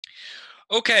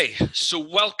Okay, so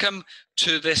welcome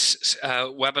to this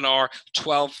webinar,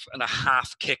 12 and a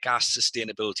half kick-ass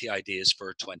sustainability ideas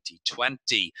for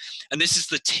 2020. And this is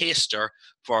the taster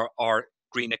for our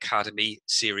Green Academy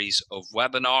series of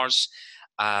webinars.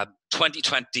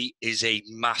 2020 is a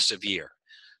massive year.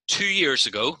 2 years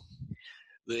ago,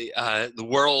 the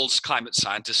world's climate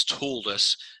scientists told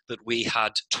us that we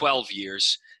had 12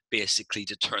 years basically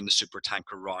to turn the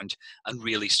supertanker around and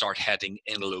really start heading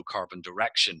in a low carbon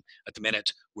direction. At the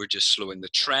minute, we're just slowing the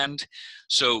trend.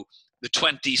 So the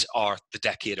 20s are the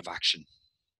decade of action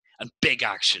and big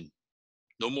action.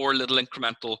 No more little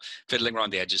incremental fiddling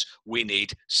around the edges. We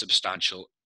need substantial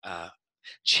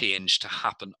change to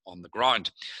happen on the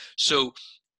ground. So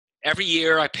every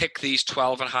year I pick these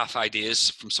 12 and a half ideas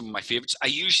from some of my favorites. I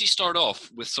usually start off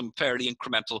with some fairly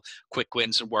incremental quick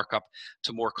wins and work up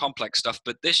to more complex stuff.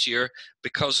 But this year,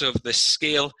 because of the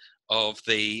scale of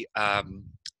the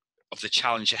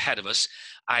challenge ahead of us,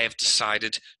 I have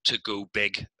decided to go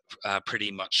big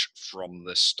pretty much from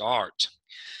the start.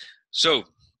 So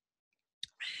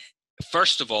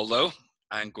first of all, though,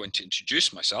 I'm going to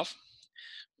introduce myself,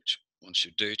 which one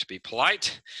should do to be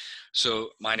polite. So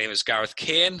my name is Gareth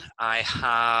Kane. I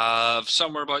have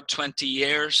somewhere about 20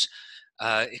 years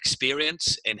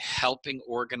experience in helping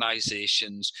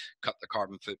organizations cut their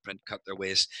carbon footprint, cut their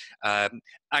waste,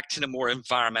 act in a more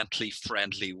environmentally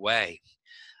friendly way.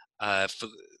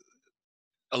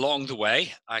 Along the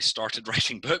way, I started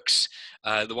writing books.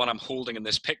 The one I'm holding in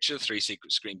this picture, 3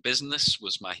 Secrets to Green Business,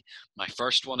 was my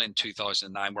first one in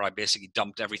 2009, where I basically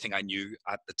dumped everything I knew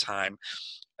at the time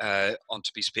onto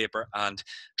a piece of paper and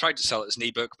tried to sell it as an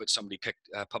ebook, but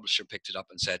publisher picked it up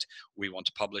and said, we want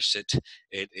to publish it.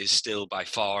 It is still by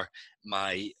far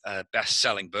my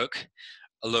best-selling book,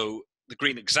 although The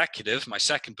Green Executive, my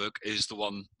second book, is the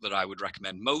one that I would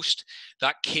recommend most.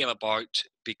 That came about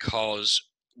because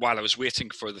while I was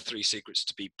waiting for the 3 Secrets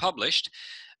to be published,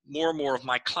 more and more of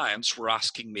my clients were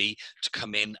asking me to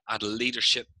come in at a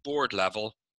leadership board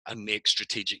level and make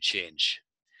strategic change.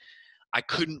 I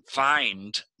couldn't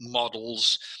find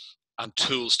models and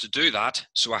tools to do that,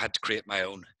 so I had to create my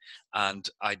own. And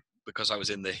because I was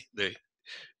in the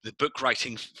book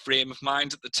writing frame of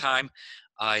mind at the time,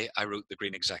 I wrote The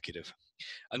Green Executive.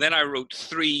 And then I wrote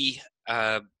 3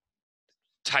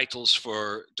 titles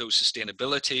for Dose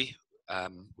Sustainability,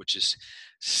 which has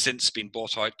since been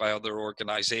bought out by other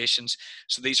organizations.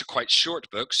 So these are quite short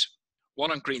books.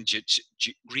 One on green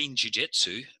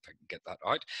jiu-jitsu, if I can get that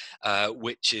out,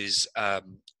 which is,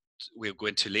 we'll go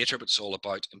into later, but it's all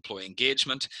about employee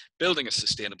engagement, building a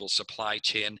sustainable supply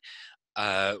chain,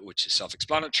 which is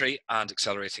self-explanatory, and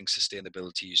accelerating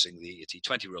sustainability using the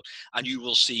 80-20 rule. And you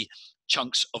will see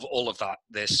chunks of all of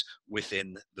this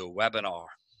within the webinar.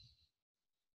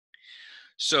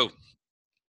 So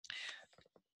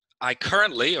I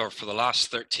currently, or for the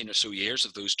last 13 or so years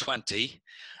of those 20,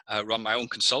 run my own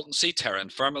consultancy, Terra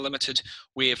Infirma Limited.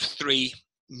 We have 3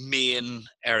 main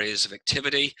areas of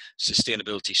activity: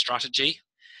 sustainability strategy,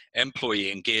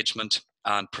 employee engagement,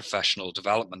 and professional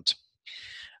development.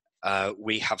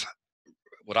 We have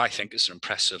what I think is an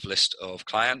impressive list of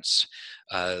clients.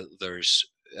 There's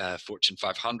Fortune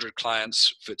 500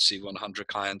 clients, FTSE 100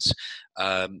 clients,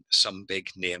 some big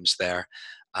names there.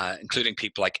 Including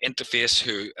people like Interface,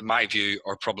 who, in my view,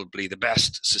 are probably the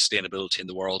best sustainability in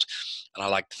the world. And I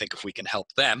like to think if we can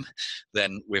help them,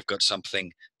 then we've got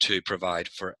something to provide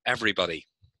for everybody.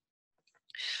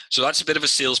 So that's a bit of a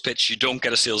sales pitch. You don't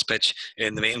get a sales pitch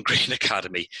in the main Green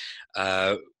Academy,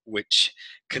 which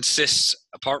consists,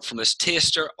 apart from this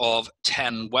taster, of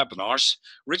 10 webinars,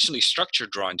 originally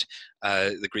structured around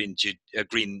the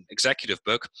Green Executive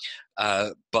book,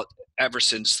 but ever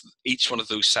since, each one of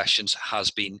those sessions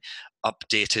has been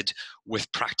updated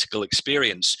with practical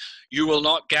experience. You will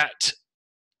not get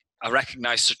a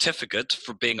recognized certificate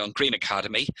for being on Green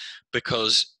Academy,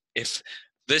 because if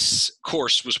this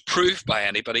course was approved by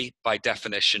anybody, by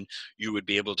definition, you would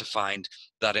be able to find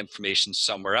that information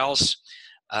somewhere else.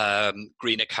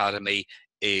 Green Academy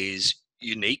is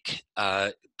unique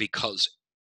because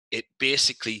it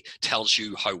basically tells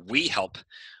you how we help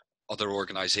other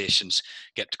organizations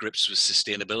get to grips with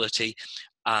sustainability,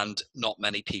 and not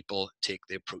many people take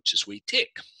the approaches we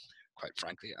take, quite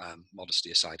frankly,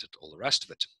 modesty aside, all the rest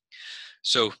of it.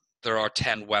 So there are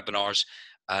 10 webinars.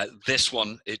 This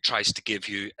one, it tries to give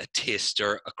you a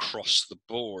taster across the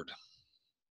board.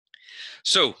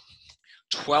 So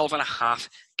 12 and a half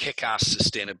kick-ass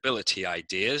sustainability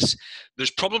ideas.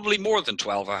 There's probably more than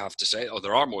 12, I have to say, or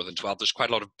there are more than 12. There's quite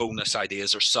a lot of bonus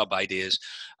ideas or sub-ideas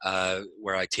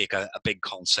where I take a big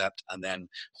concept and then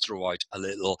throw out a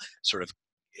little sort of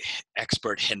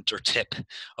expert hint or tip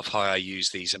of how I use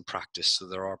these in practice. So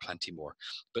there are plenty more.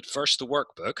 But first, the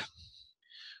workbook,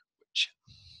 which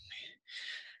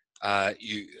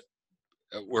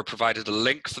we're provided a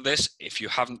link for this. If you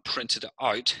haven't printed it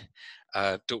out,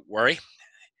 don't worry,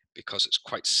 because it's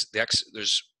quite,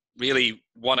 there's really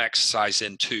one exercise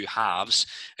in two halves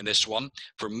in this one.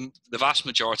 For the vast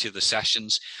majority of the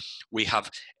sessions, we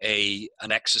have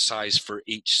an exercise for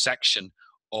each section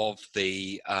of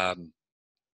the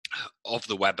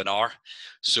webinar.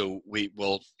 So we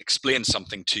will explain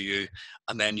something to you,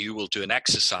 and then you will do an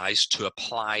exercise to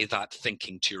apply that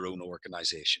thinking to your own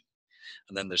organization.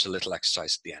 And then there's a little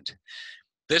exercise at the end.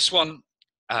 This one,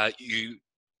 you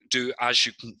do as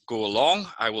you can go along.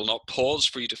 I will not pause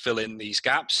for you to fill in these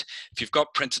gaps. If you've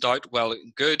got printed out, well,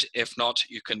 good. If not,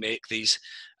 you can make these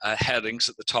headings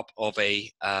at the top of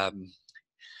a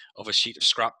sheet of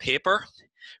scrap paper.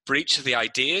 For each of the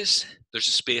ideas, there's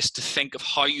a space to think of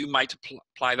how you might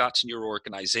apply that in your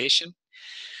organization.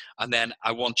 And then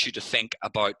I want you to think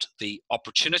about the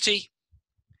opportunity,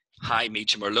 high,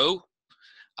 medium, or low.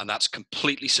 And that's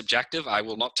completely subjective. I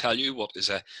will not tell you what is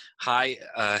a high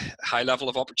level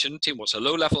of opportunity and what's a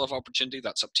low level of opportunity.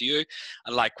 That's up to you.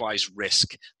 And likewise,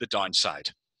 risk, the downside.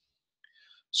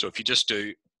 So if you just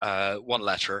do one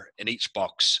letter in each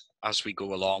box as we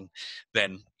go along,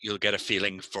 then you'll get a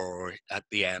feeling for, at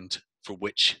the end, for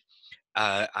which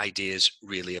ideas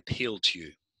really appeal to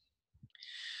you.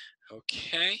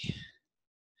 Okay.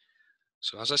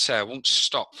 So as I say, I won't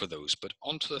stop for those, but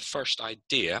on to the first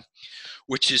idea,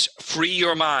 which is free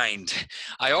your mind.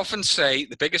 I often say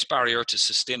the biggest barrier to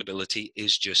sustainability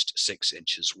is just 6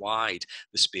 inches wide,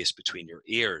 the space between your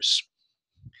ears.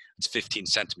 It's 15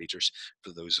 centimeters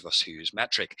for those of us who use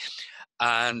metric.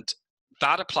 And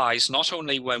that applies not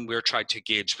only when we're trying to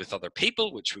engage with other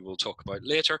people, which we will talk about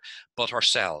later, but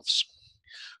ourselves.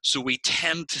 So we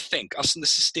tend to think, us in the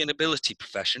sustainability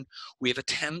profession, we have a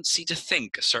tendency to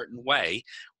think a certain way,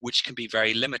 which can be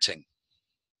very limiting.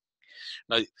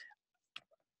 Now,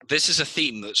 this is a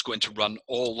theme that's going to run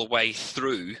all the way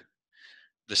through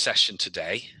the session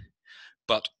today,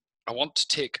 but I want to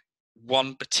take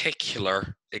one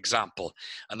particular example,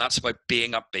 and that's about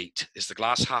being upbeat. Is the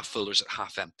glass half full or is it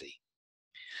half empty?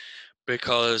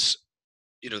 Because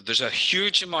there's a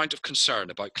huge amount of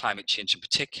concern about climate change in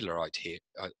particular out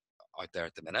there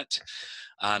at the minute,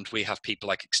 and we have people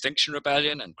like Extinction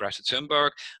Rebellion and Greta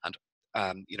Thunberg,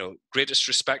 and greatest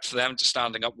respect for them to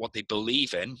standing up what they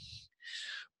believe in.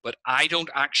 But I don't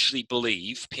actually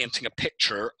believe painting a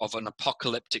picture of an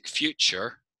apocalyptic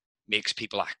future makes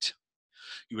people act.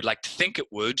 You would like to think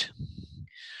it would,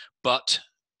 but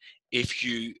if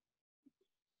you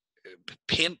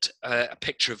paint a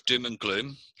picture of doom and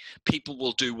gloom, people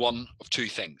will do one of two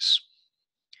things.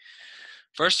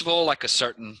 First of all, like a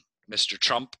certain Mr.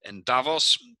 Trump in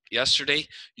Davos yesterday,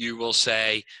 you will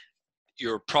say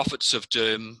your prophets of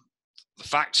doom, the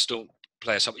facts don't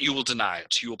play us up. You will deny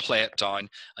it, you will play it down,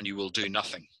 and you will do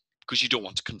nothing because you don't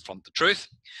want to confront the truth.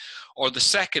 Or the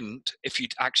second, if you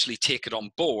actually take it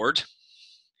on board,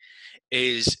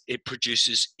 is it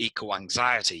produces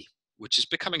eco-anxiety, which is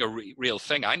becoming a real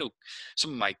thing. I know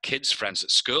some of my kids' friends at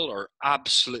school are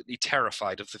absolutely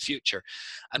terrified of the future.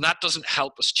 And that doesn't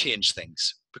help us change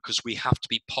things, because we have to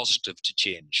be positive to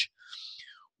change.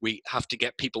 We have to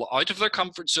get people out of their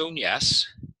comfort zone, yes,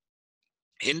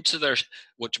 into their,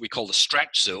 what we call the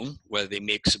stretch zone, where they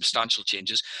make substantial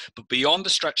changes. But beyond the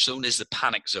stretch zone is the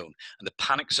panic zone. And the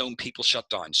panic zone, people shut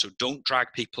down. So don't drag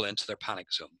people into their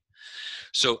panic zone.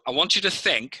 So I want you to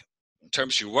think, in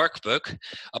terms of your workbook,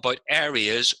 about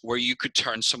areas where you could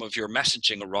turn some of your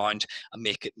messaging around and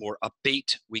make it more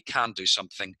upbeat. We can do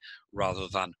something, rather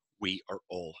than we are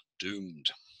all doomed.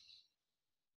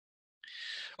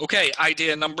 Okay,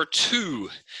 idea number 2,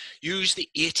 use the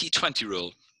 80-20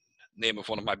 rule, name of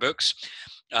one of my books.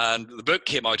 And the book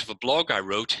came out of a blog I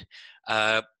wrote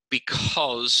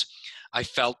because I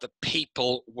felt that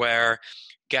people were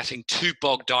getting too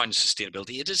bogged down in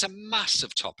sustainability. It is a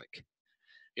massive topic.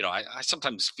 I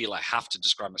sometimes feel I have to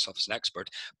describe myself as an expert,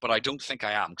 but I don't think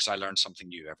I am, because I learn something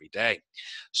new every day.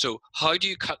 So how do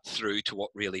you cut through to what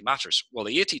really matters? Well,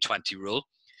 the 80-20 rule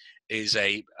is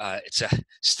it's a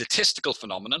statistical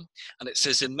phenomenon, and it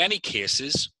says in many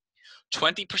cases,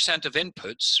 20% of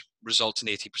inputs result in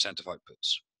 80% of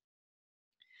outputs.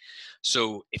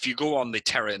 So if you go on the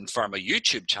Terra Infirma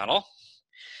YouTube channel,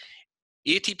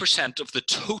 80% of the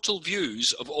total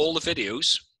views of all the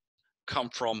videos come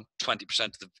from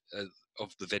 20% of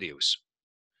the videos.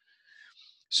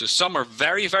 So some are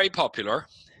very, very popular,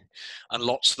 and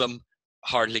lots of them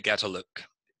hardly get a look.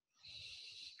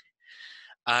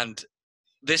 And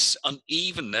this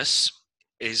unevenness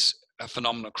is a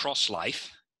phenomenon across life,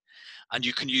 and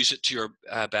you can use it to your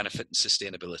benefit and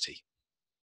sustainability.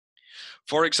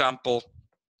 For example,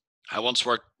 I once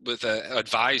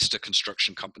advised a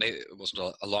construction company. It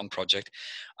wasn't a long project,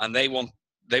 and they wanted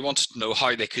to know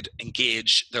how they could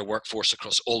engage their workforce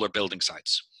across all their building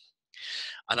sites.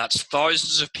 And that's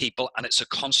thousands of people, and it's a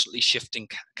constantly shifting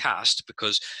cast,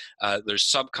 because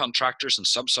there's subcontractors and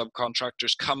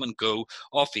subcontractors come and go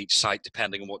off each site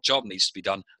depending on what job needs to be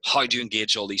done. How do you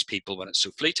engage all these people when it's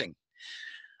so fleeting?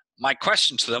 My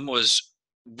question to them was,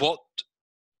 what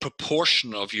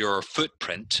proportion of your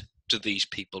footprint do these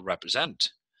people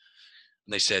represent?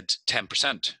 And they said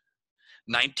 10%.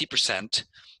 90%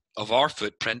 of our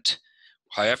footprint,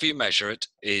 however you measure it,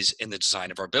 is in the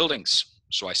design of our buildings.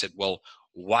 So I said, well,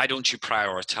 why don't you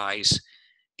prioritize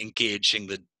engaging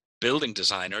the building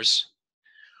designers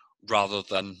rather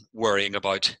than worrying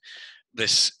about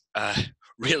this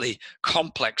really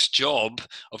complex job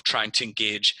of trying to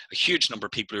engage a huge number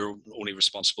of people who are only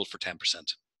responsible for 10%.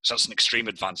 So that's an extreme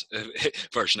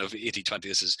version of 80-20.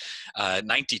 This is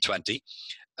 90-20,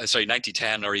 sorry,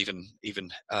 90-10, or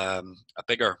even a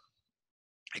bigger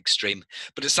extreme.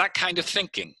 But it's that kind of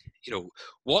thinking. You know,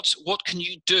 what can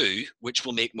you do which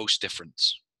will make most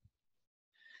difference?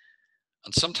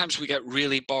 And sometimes we get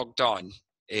really bogged down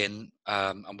in,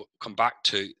 and we'll come back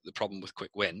to the problem with quick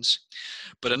wins.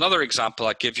 But another example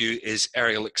I give you is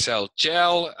Ariel Excel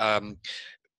Gel.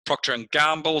 Procter &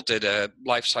 Gamble did a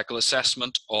life cycle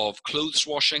assessment of clothes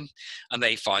washing, and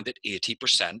they found that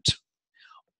 80%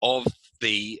 of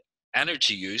the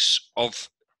energy use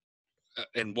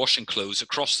in washing clothes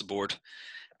across the board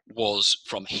was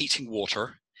from heating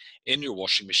water in your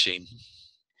washing machine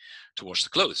to wash the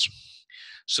clothes.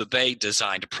 So they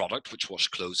designed a product which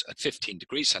washed clothes at 15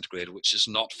 degrees centigrade, which is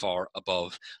not far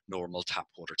above normal tap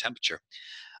water temperature.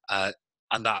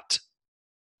 And that,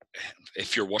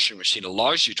 if your washing machine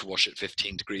allows you to wash at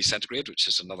 15 degrees centigrade, which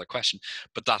is another question,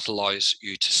 but that allows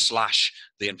you to slash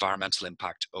the environmental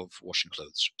impact of washing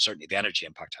clothes. Certainly the energy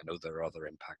impact. I know there are other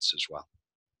impacts as well.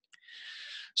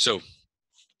 So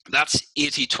that's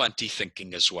 80-20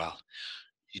 thinking as well.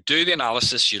 You do the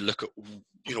analysis, you look at,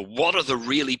 you know, what are the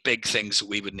really big things that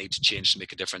we would need to change to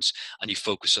make a difference, and you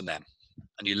focus on them,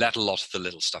 and you let a lot of the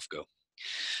little stuff go.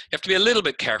 You have to be a little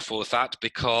bit careful with that,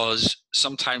 because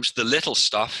sometimes the little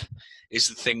stuff is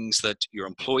the things that your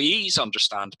employees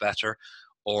understand better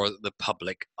or the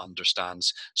public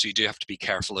understands. So you do have to be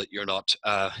careful that you're not,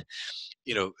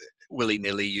 you know,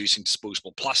 willy-nilly using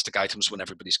disposable plastic items when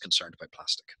everybody's concerned about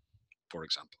plastic, for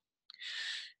example.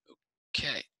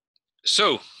 Okay,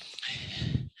 so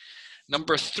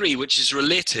number 3, which is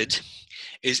related,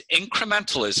 is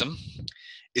incrementalism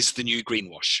is the new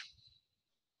greenwash.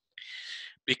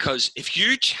 Because if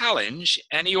you challenge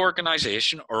any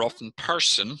organization or often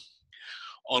person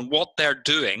on what they're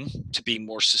doing to be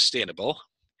more sustainable,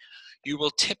 you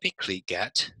will typically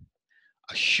get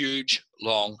a huge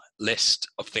long list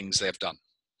of things they've done.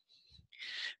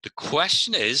 The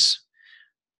question is,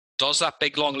 does that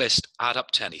big long list add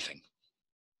up to anything?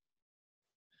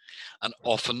 And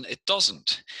often it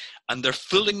doesn't. And they're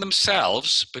fooling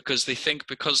themselves because they think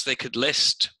because they could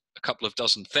list a couple of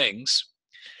dozen things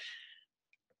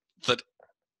that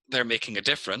they're making a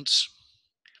difference,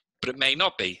 but it may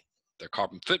not be. Their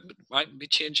carbon footprint might be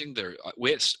changing, their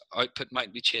waste output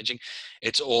might be changing.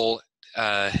 It's all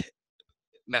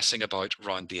messing about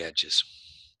around the edges.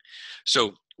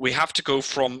 So we have to go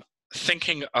from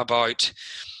thinking about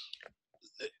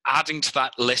adding to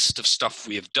that list of stuff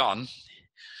we have done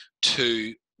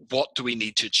to what do we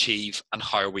need to achieve and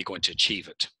how are we going to achieve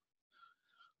it.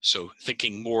 So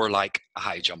thinking more like a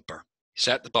high jumper.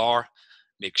 Set the bar,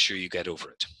 make sure you get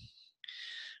over it.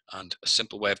 And a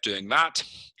simple way of doing that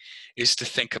is to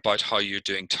think about how you're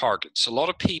doing targets. A lot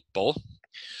of people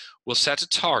will set a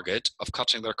target of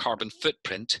cutting their carbon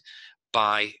footprint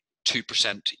by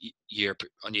 2% year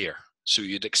on year. So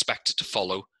you'd expect it to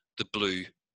follow the blue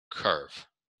curve,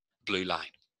 blue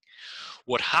line.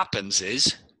 What happens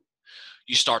is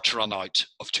you start to run out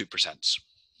of 2%.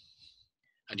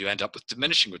 And you end up with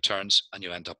diminishing returns and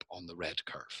you end up on the red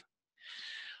curve.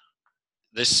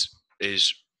 This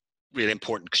is really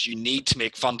important because you need to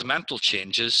make fundamental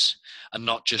changes and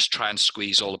not just try and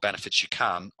squeeze all the benefits you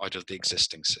can out of the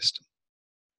existing system.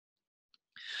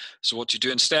 So what you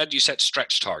do instead, you set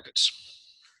stretch targets.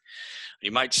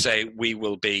 You might say we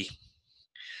will be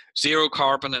zero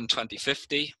carbon in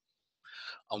 2050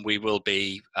 and we will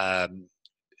be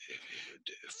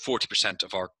 40%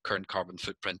 of our current carbon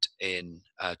footprint in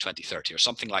 2030 or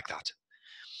something like that.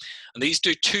 And these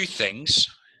do two things.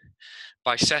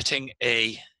 By setting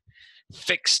a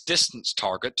fixed distance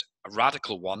target, a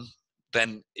radical one,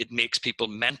 then it makes people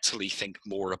mentally think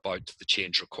more about the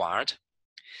change required.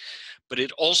 But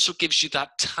it also gives you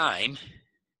that time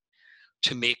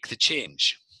to make the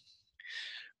change.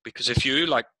 Because if you,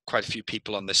 like quite a few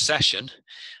people on this session,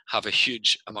 have a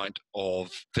huge amount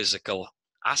of physical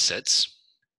assets,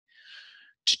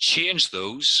 to change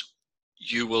those,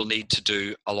 you will need to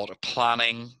do a lot of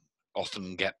planning,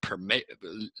 often get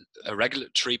a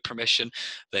regulatory permission,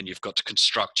 then you've got to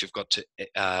construct, you've got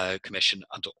to commission,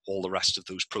 and all the rest of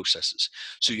those processes.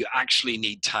 So you actually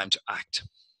need time to act.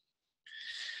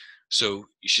 So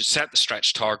you should set the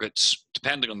stretch targets,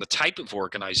 depending on the type of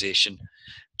organization,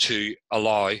 to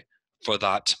allow for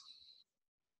that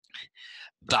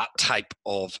type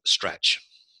of stretch.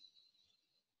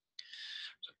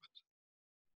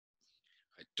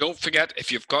 Don't forget,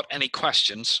 if you've got any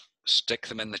questions, stick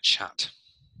them in the chat.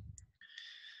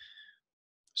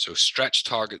 So stretch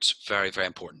targets, very, very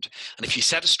important. And if you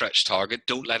set a stretch target,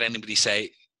 don't let anybody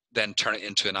say, then turn it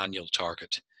into an annual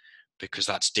target, because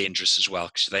that's dangerous as well,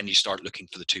 because then you start looking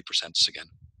for the 2% again.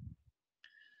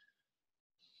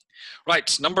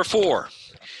 Right, number 4,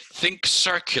 think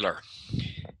circular.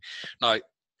 Now,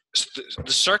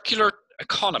 the circular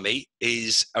economy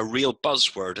is a real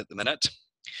buzzword at the minute,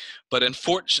 but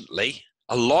unfortunately,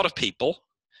 a lot of people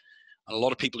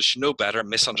should know better,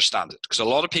 misunderstand it, because a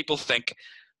lot of people think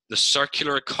the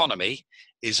circular economy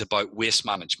is about waste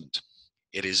management.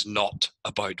 It is not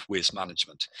about waste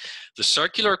management. The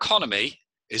circular economy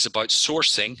is about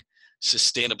sourcing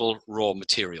sustainable raw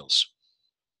materials.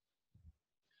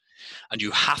 And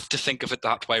you have to think of it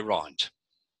that way round.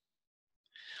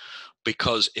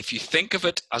 Because if you think of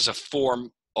it as a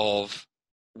form of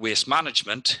waste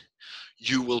management,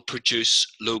 you will produce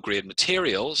low-grade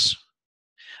materials,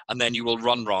 and then you will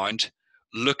run round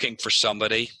looking for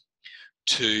somebody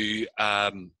to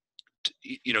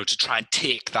try and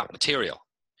take that material.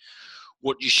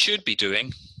 What you should be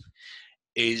doing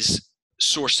is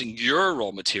sourcing your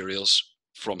raw materials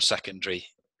from secondary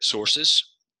sources.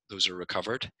 Those are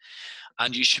recovered.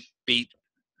 And you should be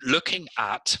looking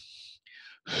at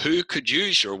who could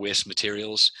use your waste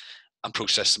materials and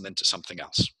process them into something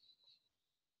else.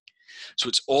 So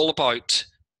it's all about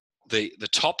the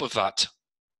top of that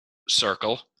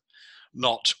circle,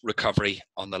 not recovery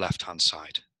on the left-hand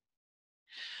side.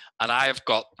 And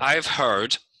I've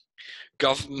heard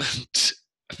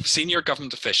senior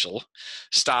government official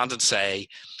stand and say,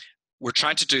 we're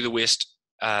trying to do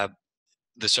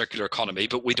the circular economy,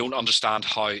 but we don't understand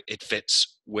how it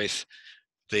fits with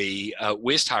the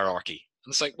waste hierarchy.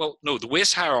 And it's like, well, no, the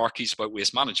waste hierarchy is about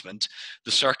waste management.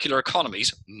 The circular economy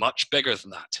is much bigger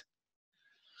than that.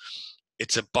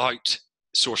 It's about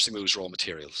sourcing those raw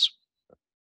materials.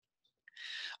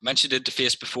 I mentioned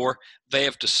Interface before. They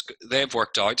have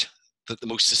worked out that the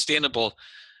most sustainable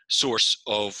source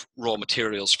of raw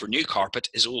materials for new carpet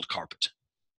is old carpet.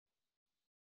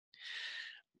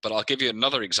 But I'll give you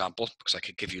another example, because I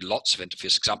could give you lots of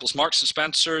Interface examples. Marks &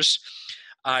 Spencer's,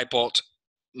 I bought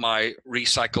my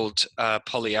recycled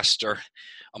polyester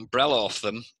umbrella off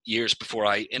them years before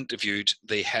I interviewed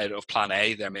the head of Plan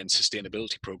A, their main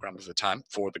sustainability program at the time,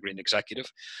 for the Green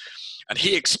Executive. And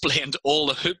he explained all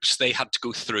the hoops they had to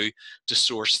go through to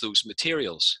source those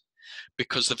materials,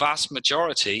 because the vast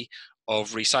majority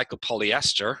of recycled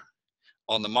polyester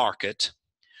on the market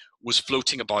was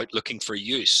floating about looking for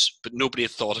use, but nobody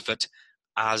had thought of it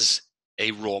as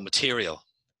a raw material.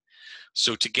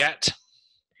 So to get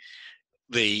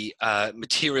the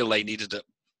material they needed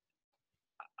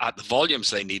at the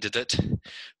volumes they needed it,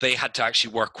 they had to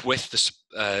actually work with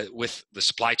the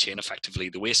supply chain, effectively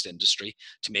the waste industry,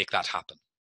 to make that happen.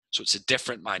 So it's a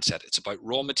different mindset. It's about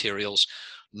raw materials,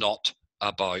 not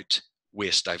about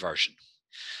waste diversion.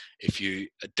 If you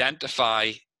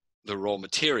identify the raw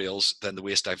materials, then the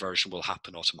waste diversion will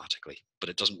happen automatically, but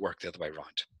it doesn't work the other way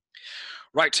around.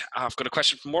 Right, I've got a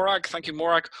question from Morag. Thank you,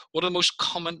 Morag. What are the most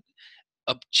common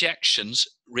objections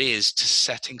raised to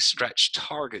setting stretch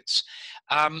targets?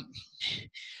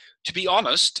 To be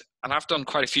honest, and I've done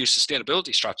quite a few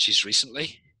sustainability strategies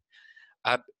recently,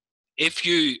 if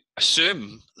you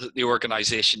assume that the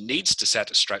organization needs to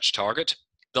set a stretch target,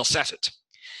 they'll set it.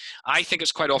 I think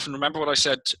it's quite often, remember what I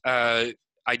said,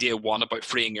 idea 1 about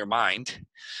freeing your mind.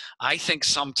 I think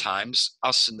sometimes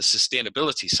us in the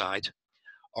sustainability side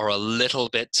are a little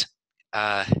bit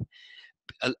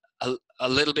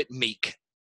meek,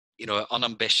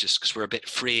 unambitious, because we're a bit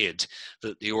afraid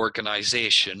that the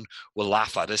organization will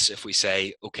laugh at us if we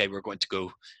say, okay, we're going to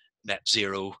go net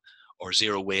zero or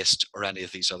zero waste or any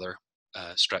of these other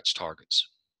stretch targets.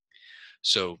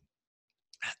 So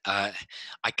I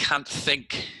can't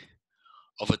think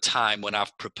of a time when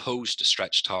I've proposed a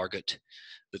stretch target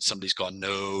that somebody's gone,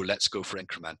 no, let's go for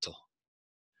incremental.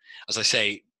 As I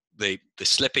say, the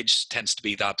slippage tends to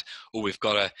be that, oh, we've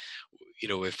got to,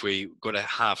 if we're going to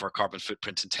have our carbon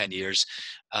footprint in 10 years,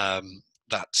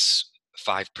 that's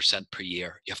 5% per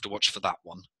year. You have to watch for that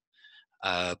one.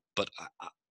 But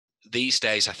these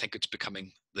days, I think it's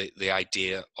becoming, the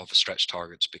idea of a stretch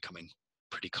target's becoming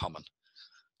pretty common.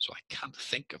 So I can't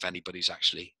think of anybody's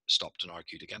actually stopped and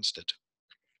argued against it.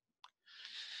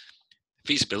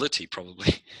 Feasibility,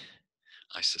 probably,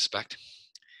 I suspect.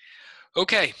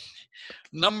 Okay,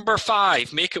 number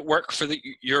 5, make it work for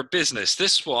your business.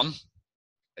 This one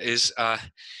is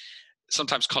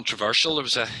sometimes controversial. There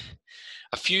was a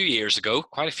few years ago,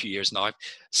 quite a few years now,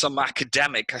 some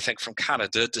academic, I think from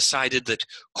Canada, decided that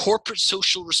corporate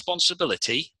social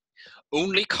responsibility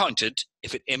only counted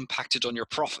if it impacted on your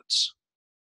profits.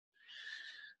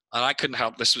 And I couldn't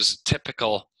help, this was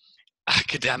typical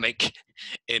academic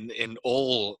in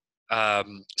all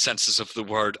senses of the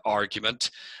word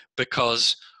argument,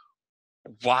 because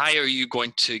how are you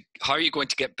going to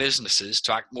get businesses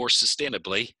to act more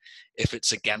sustainably if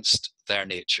it's against their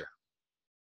nature?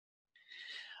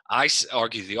 I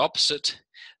argue the opposite,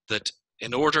 that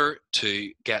in order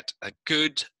to get a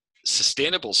good,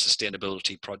 sustainable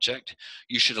sustainability project,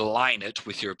 you should align it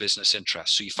with your business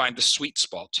interests. So you find the sweet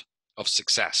spot of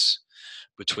success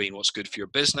between what's good for your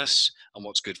business and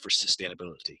what's good for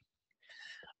sustainability.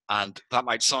 And that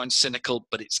might sound cynical,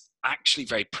 but it's actually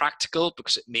very practical,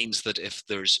 because it means that if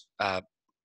there's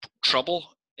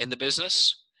trouble in the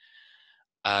business,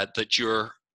 that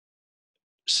your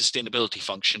sustainability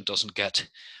function doesn't get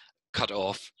cut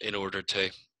off in order to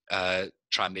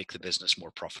try and make the business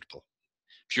more profitable.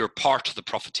 If you're part of the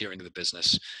profiteering of the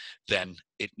business, then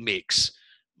it makes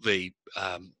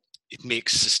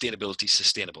sustainability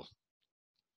sustainable.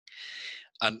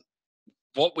 And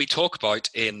what we talk about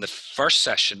in the first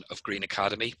session of Green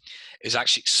Academy is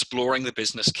actually exploring the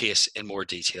business case in more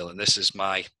detail. And this is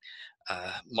my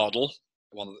model,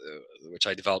 one which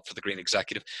I developed for the Green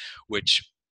Executive, which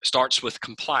starts with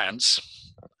compliance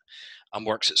and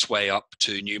works its way up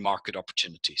to new market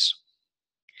opportunities.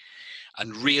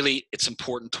 And really, it's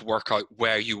important to work out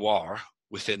where you are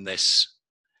within this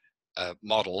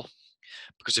model,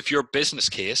 because if your business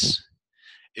case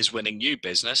is winning new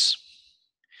business,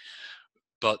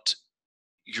 but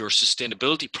your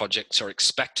sustainability projects are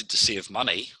expected to save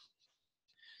money,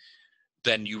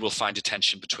 then you will find a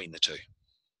tension between the two.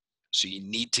 So you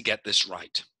need to get this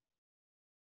right.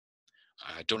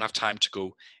 I don't have time to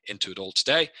go into it all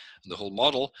today, and the whole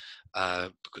model,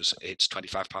 because it's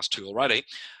 2:25 already.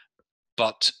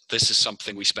 But this is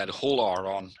something we spend a whole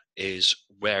hour on, is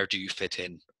where do you fit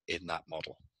in that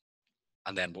model?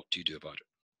 And then what do you do about it?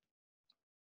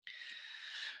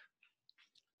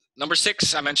 Number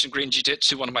 6, I mentioned Green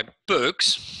Jiu-Jitsu, one of my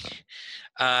books.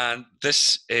 And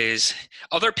this is,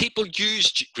 other people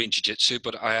use Green Jiu-Jitsu,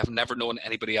 but I have never known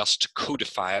anybody else to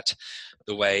codify it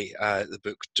the way the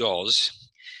book does.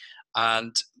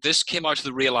 And this came out of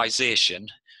the realization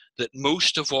that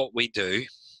most of what we do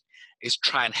is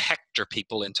try and hector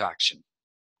people into action.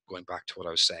 Going back to what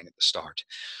I was saying at the start,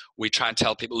 we try and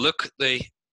tell people, look, the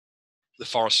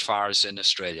forest fires in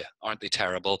Australia, aren't they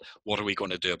terrible? What are we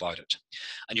going to do about it?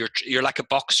 And you're like a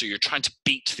boxer, you're trying to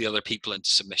beat the other people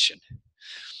into submission.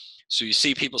 So you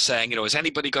see people saying, has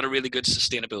anybody got a really good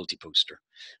sustainability poster?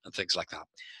 And things like that.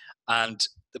 And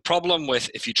the problem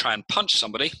with, if you try and punch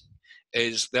somebody,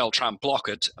 is they'll try and block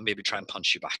it and maybe try and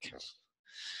punch you back.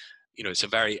 It's a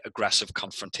very aggressive,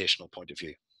 confrontational point of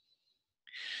view.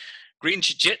 Green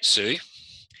Jiu-Jitsu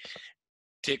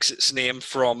takes its name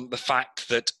from the fact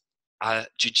that a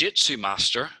Jiu-Jitsu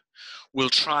master will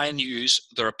try and use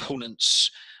their opponent's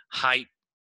height,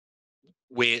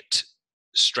 weight,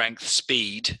 strength,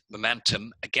 speed,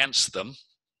 momentum against them.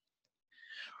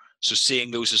 So seeing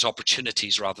those as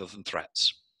opportunities rather than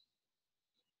threats.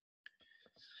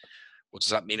 What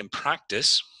does that mean in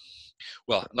practice?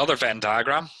 Well, another Venn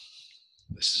diagram.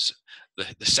 This is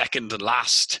the second and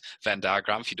last Venn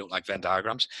diagram, if you don't like Venn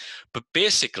diagrams. But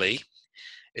basically,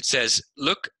 it says,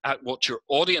 look at what your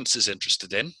audience is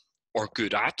interested in or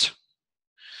good at.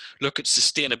 Look at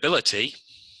sustainability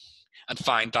and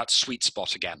find that sweet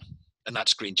spot again. And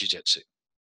that's Green Jiu-Jitsu.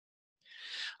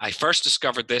 I first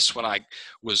discovered this when I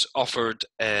was offered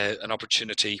an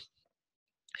opportunity.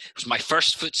 It was my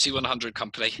first FTSE 100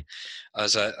 company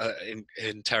as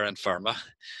in Terra Firma.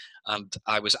 And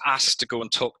I was asked to go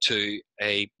and talk to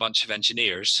a bunch of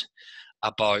engineers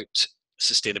about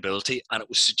sustainability, and it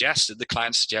was suggested, the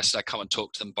client suggested I come and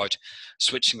talk to them about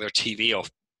switching their TV off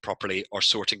properly or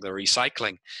sorting their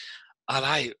recycling. And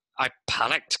I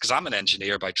panicked, because I'm an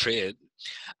engineer by trade,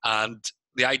 and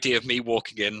the idea of me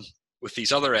walking in with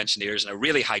these other engineers in a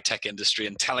really high-tech industry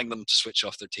and telling them to switch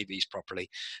off their TVs properly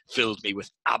filled me with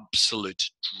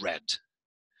absolute dread.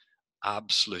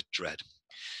 Absolute dread.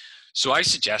 So I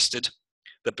suggested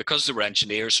that because they were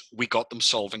engineers, we got them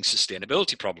solving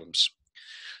sustainability problems.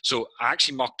 So I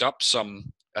actually mocked up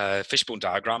some fishbone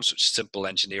diagrams, which is a simple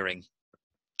engineering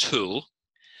tool,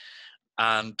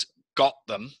 and got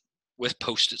them with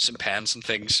Post-its and pens and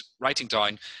things, writing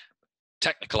down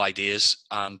technical ideas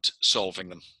and solving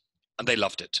them. And they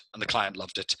loved it, and the client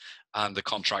loved it, and the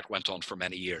contract went on for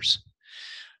many years.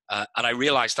 And I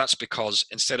realized that's because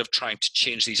instead of trying to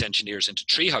change these engineers into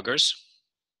tree huggers,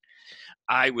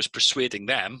 I was persuading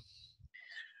them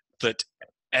that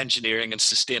engineering and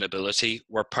sustainability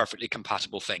were perfectly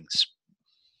compatible things.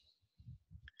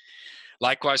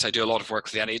 Likewise, I do a lot of work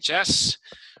with the NHS.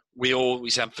 We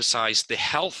always emphasize the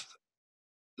health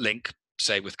link,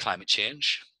 say, with climate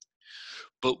change.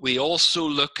 But we also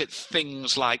look at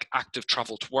things like active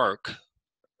travel to work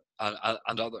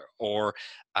and other, or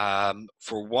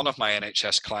for one of my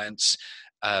NHS clients,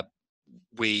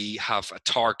 we have a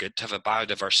target to have a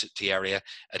biodiversity area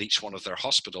at each one of their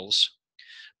hospitals,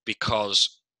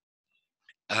 because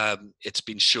it's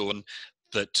been shown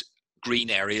that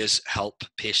green areas help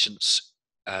patients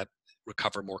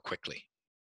recover more quickly.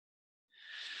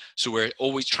 So we're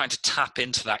always trying to tap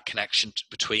into that connection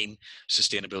between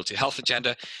sustainability and health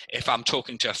agenda. If I'm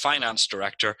talking to a finance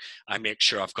director, I make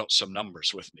sure I've got some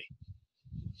numbers with me.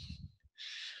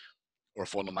 Or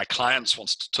if one of my clients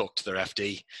wants to talk to their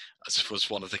FD, as was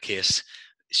one of the case,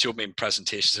 showed me in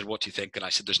presentation, said, "What do you think?" And I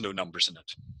said, "There's no numbers in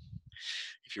it."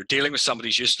 If you're dealing with somebody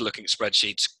who's used to looking at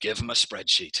spreadsheets, give them a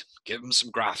spreadsheet, give them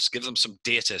some graphs, give them some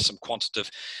data, some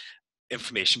quantitative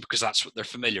information, because that's what they're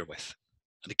familiar with.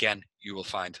 And again, you will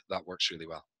find that works really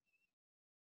well.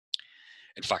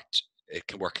 In fact, it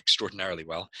can work extraordinarily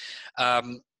well.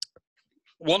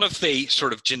 One of the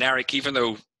sort of generic, even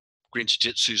though Green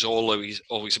Jiu-Jitsu is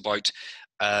always about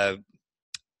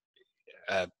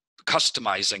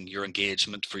customizing your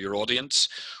engagement for your audience,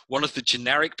 one of the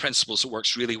generic principles that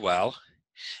works really well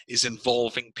is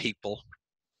involving people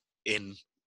in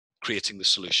creating the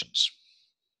solutions.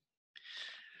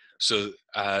 So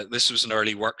this was an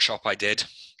early workshop I did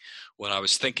when I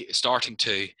was starting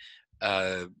to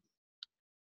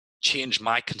change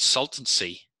my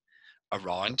consultancy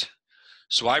around.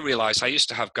 So I realized I used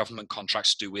to have government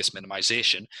contracts to do waste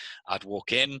minimization. I'd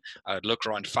walk in, I'd look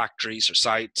around factories or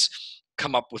sites,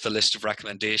 come up with a list of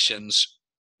recommendations,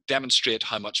 demonstrate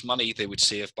how much money they would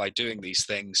save by doing these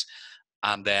things,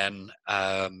 and then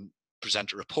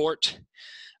present a report.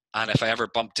 And if I ever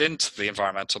bumped into the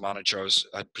environmental manager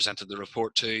I'd presented the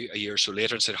report to a year or so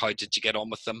later and said, "How did you get on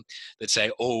with them?" They'd say,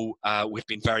 "Oh, we've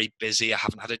been very busy. I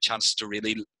haven't had a chance to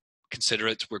really consider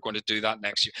it. We're going to do that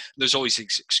next year." And there's always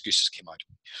these excuses came out.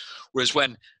 Whereas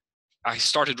when I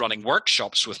started running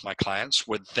workshops with my clients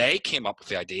where they came up with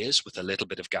the ideas with a little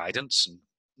bit of guidance and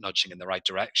nudging in the right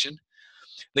direction,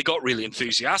 they got really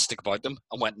enthusiastic about them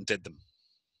and went and did them.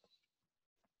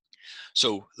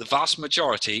 So the vast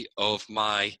majority of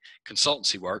my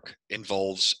consultancy work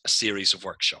involves a series of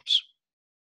workshops.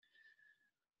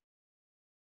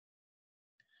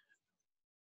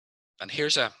 And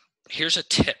here's a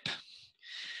tip.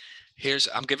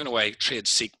 I'm giving away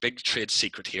big trade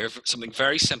secret here, something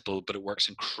very simple, but it works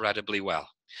incredibly well.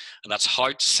 And that's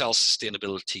how to sell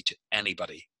sustainability to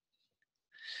anybody.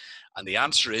 And the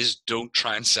answer is, don't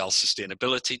try and sell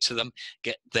sustainability to them,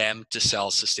 get them to sell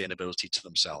sustainability to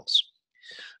themselves.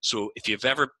 So if you've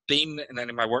ever been in any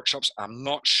of my workshops, I'm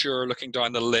not sure, looking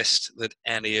down the list, that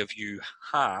any of you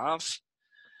have,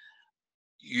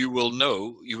 you would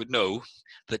know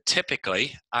that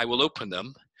typically I will open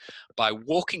them by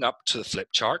walking up to the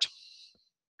flip chart,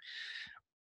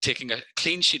 taking a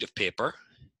clean sheet of paper,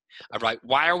 I write,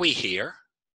 "Why are we here?"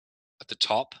 at the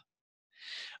top,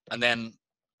 and then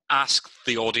ask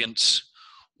the audience,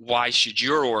 why should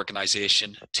your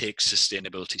organization take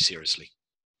sustainability seriously?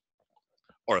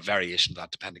 Or a variation of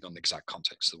that, depending on the exact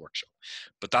context of the workshop.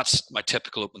 But that's my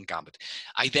typical open gambit.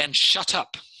 I then shut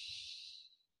up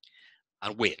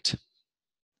and wait.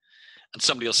 And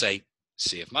somebody will say,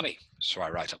 "Save money." So I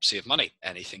write up save money.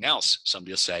 Anything else?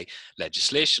 Somebody will say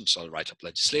legislation. So I'll write up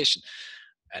legislation.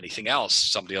 Anything else?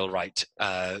 Somebody will write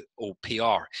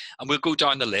OPR. And we'll go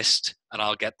down the list and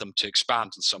I'll get them to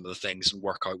expand on some of the things and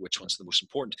work out which one's the most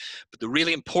important. But the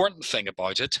really important thing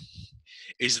about it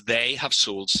is they have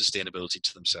sold sustainability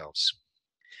to themselves.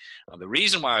 And the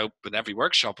reason why I open every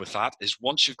workshop with that is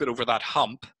once you've got over that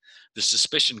hump, the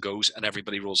suspicion goes and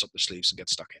everybody rolls up their sleeves and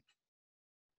gets stuck in.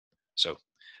 So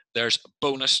there's a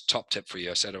bonus top tip for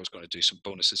you. I said I was going to do some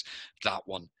bonuses. That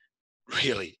one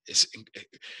really is,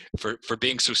 for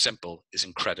being so simple, is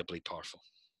incredibly powerful.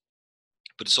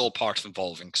 But it's all part of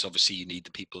involving, because obviously you need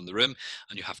the people in the room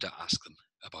and you have to ask them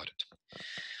about it.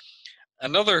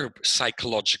 Another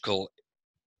psychological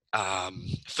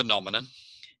phenomenon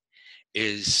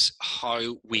is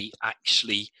how we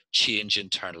actually change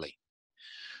internally.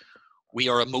 We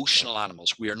are emotional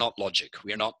animals. We are not logic.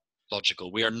 We are not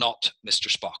logical. We are not Mr.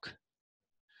 Spock.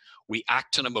 We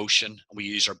act on emotion and we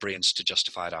use our brains to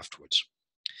justify it afterwards.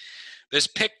 This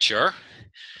picture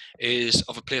is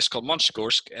of a place called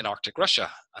Monchegorsk in Arctic Russia.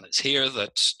 And it's here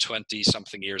that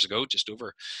 20-something years ago, just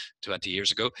over 20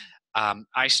 years ago,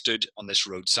 I stood on this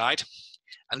roadside.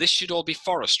 And this should all be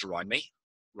forest around me,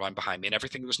 around behind me, and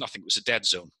everything. There was nothing. It was a dead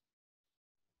zone.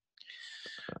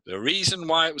 The reason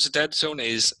why it was a dead zone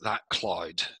is that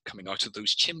cloud coming out of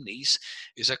those chimneys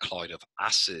is a cloud of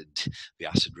acid. The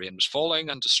acid rain was falling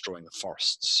and destroying the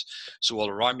forests. So all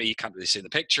around me, you can't really see in the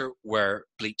picture, were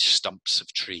bleached stumps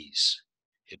of trees.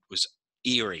 It was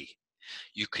eerie.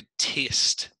 You could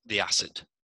taste the acid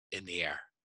in the air.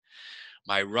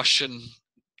 My Russian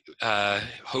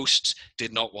hosts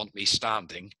did not want me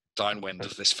standing downwind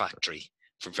of this factory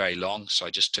for very long, so I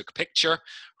just took a picture,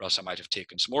 or else I might have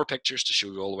taken some more pictures to show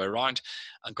you all the way around,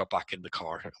 and got back in the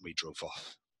car and we drove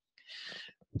off.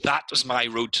 That was my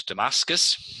road to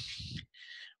Damascus.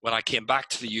 When I came back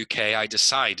to the UK, I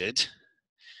decided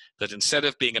that instead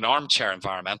of being an armchair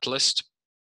environmentalist,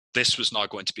 this was now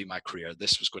going to be my career.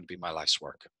 This was going to be my life's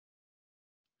work.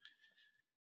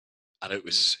 And it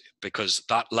was because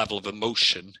that level of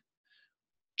emotion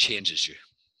changes you.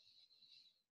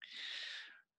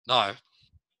 Now,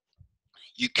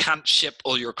 you can't ship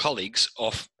all your colleagues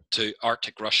off to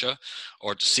Arctic Russia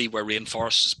or to see where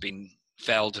rainforest has been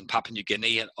felled in Papua New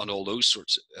Guinea and on all those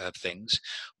sorts of things.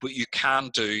 But you can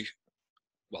do,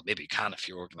 well, maybe you can if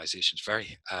your organization's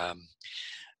very,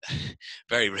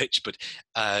 very rich, but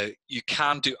you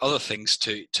can do other things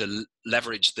to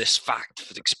leverage this fact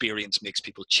that experience makes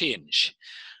people change.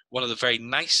 One of the very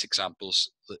nice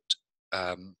examples that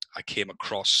I came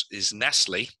across is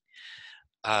Nestle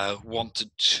wanted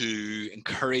to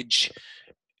encourage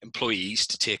employees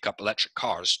to take up electric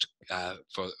cars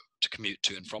to commute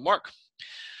to and from work.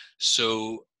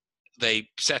 So they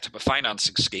set up a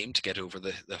financing scheme to get over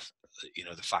the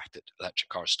fact that electric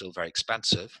cars are still very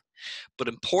expensive. But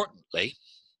importantly,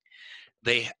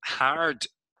 they hired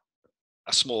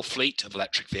a small fleet of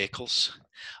electric vehicles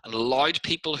and allowed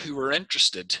people who were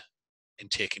interested in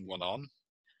taking one on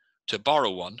to borrow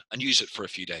one and use it for a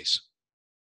few days.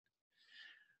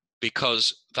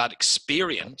 Because that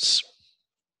experience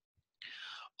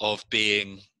of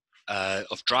being,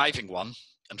 of driving one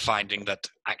and finding that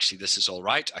actually this is all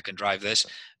right, I can drive this,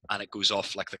 and it goes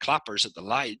off like the clappers at the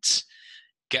lights,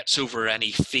 gets over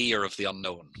any fear of the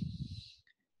unknown.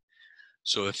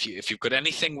 So if you've got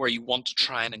anything where you want to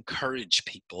try and encourage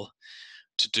people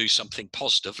to do something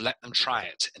positive, let them try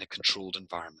it in a controlled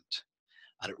environment.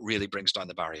 And it really brings down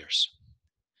the barriers.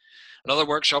 Another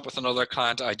workshop with another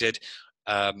client I did,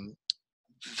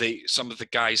 some of the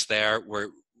guys there were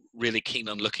really keen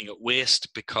on looking at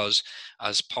waste because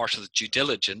as part of the due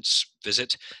diligence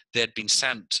visit, they had been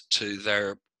sent to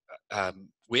their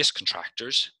waste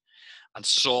contractors and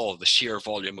saw the sheer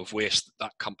volume of waste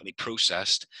that company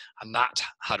processed, and that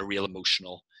had a real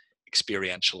emotional,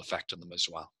 experiential effect on them as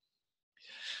well.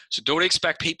 So don't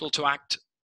expect people to act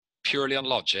purely on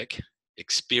logic.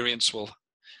 Experience will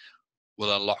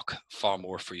unlock far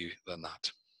more for you than that.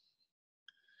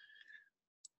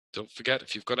 Don't forget,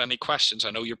 if you've got any questions,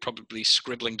 I know you're probably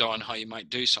scribbling down how you might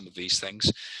do some of these things.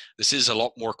 This is a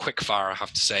lot more quickfire, I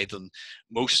have to say, than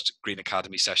most Green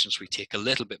Academy sessions. We take a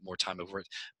little bit more time over it,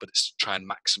 but it's to try and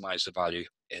maximize the value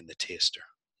in the taster.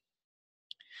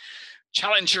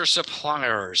 Challenge your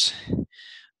suppliers.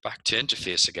 Back to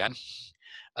Interface again.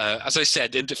 As I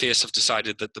said, Interface have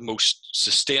decided that the most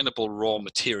sustainable raw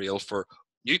material for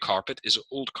new carpet is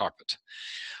old carpet.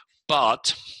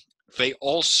 But they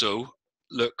also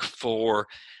look for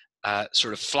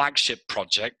sort of flagship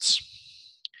projects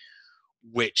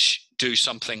which do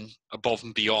something above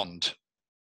and beyond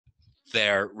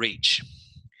their reach.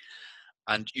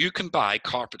 And you can buy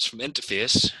carpets from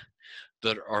Interface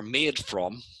that are made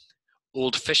from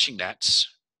old fishing nets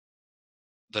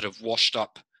that have washed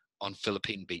up on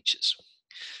Philippine beaches.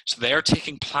 So they're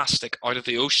taking plastic out of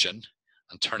the ocean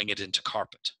and turning it into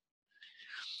carpet.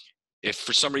 If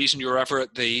for some reason you're ever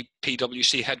at the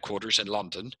PwC headquarters in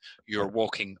London, you're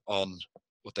walking on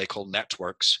what they call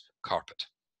Networks carpet.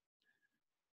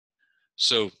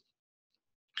 So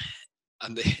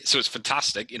it's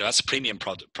fantastic, you know, that's a premium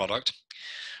product.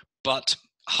 But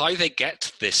how they get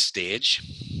to this stage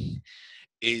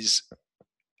is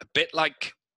a bit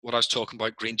like what I was talking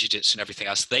about, green jiu-jitsu and everything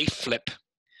else, they flip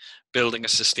building a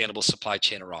sustainable supply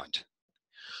chain around.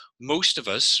 Most of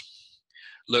us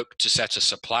look to set a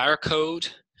supplier code,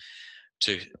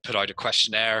 to put out a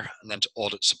questionnaire, and then to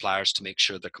audit suppliers to make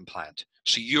sure they're compliant.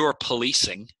 So you're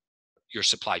policing your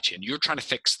supply chain. You're trying to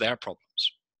fix their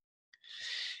problems.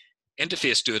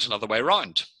 Interface do it another way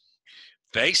around.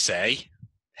 They say,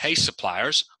 hey,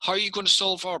 suppliers, how are you going to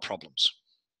solve our problems?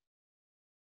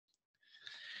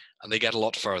 And they get a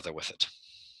lot further with it.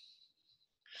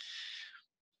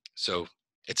 So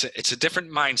it's a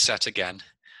different mindset again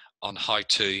on how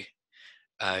to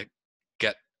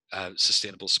get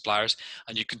sustainable suppliers.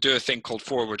 And you can do a thing called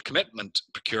forward commitment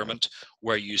procurement,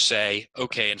 where you say,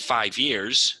 okay, in 5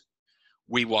 years,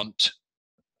 we want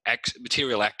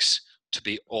material X to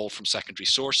be all from secondary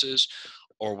sources,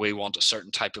 or we want a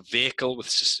certain type of vehicle with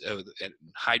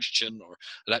hydrogen or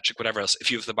electric, whatever else,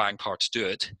 if you have the buying power to do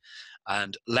it,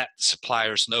 and let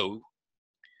suppliers know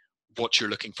what you're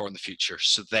looking for in the future,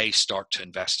 so they start to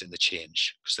invest in the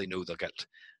change because they know they'll get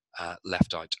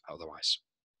left out otherwise.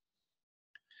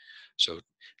 So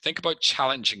think about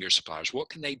challenging your suppliers. What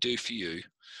can they do for you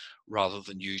rather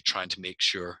than you trying to make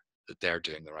sure that they're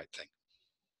doing the right thing?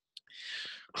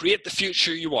 Create the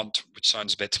future you want, which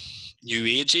sounds a bit new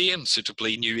agey and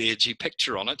suitably new agey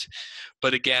picture on it.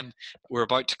 But again, we're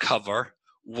about to cover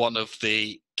one of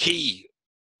the key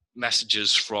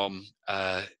messages from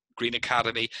Green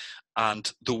Academy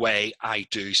and the way I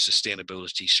do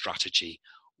sustainability strategy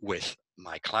with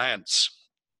my clients.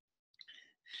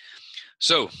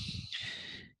 So,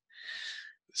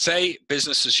 say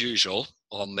business as usual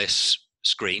on this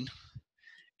screen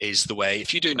is the way,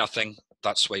 if you do nothing,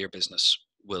 that's the way your business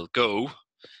will go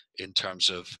in terms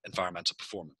of environmental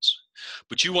performance.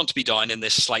 But you want to be down in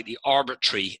this slightly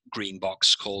arbitrary green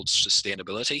box called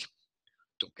sustainability.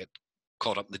 Don't get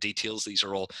caught up in the details.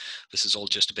 This is all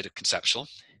just a bit of conceptual.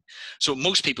 So what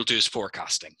most people do is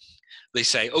forecasting. They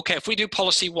say, okay, if we do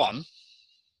policy 1,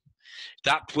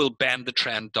 that will bend the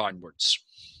trend downwards.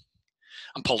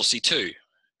 And policy 2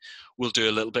 will do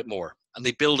a little bit more. And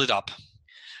they build it up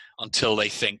until they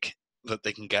think that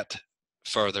they can get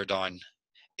further down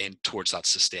in towards that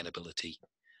sustainability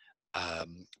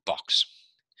box.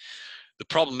 The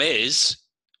problem is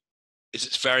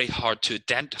it's very hard to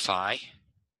identify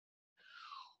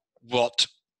what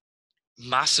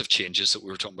massive changes that we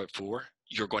were talking about before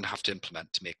you're going to have to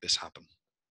implement to make this happen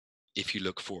if you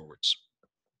look forwards.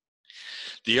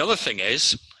 The other thing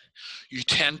is you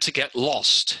tend to get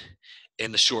lost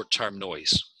in the short-term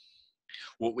noise,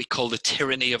 what we call the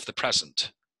tyranny of the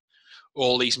present,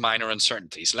 all these minor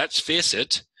uncertainties. Let's face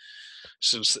it,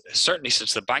 certainly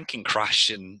since the banking crash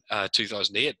in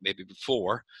 2008, maybe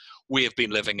before, we have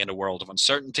been living in a world of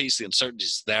uncertainties. The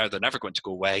uncertainties are there, they're never going to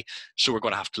go away, so we're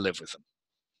going to have to live with them.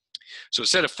 So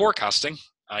instead of forecasting,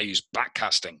 I use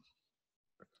backcasting.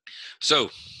 So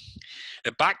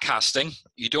in backcasting,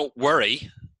 you don't worry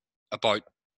about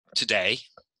today,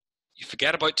 you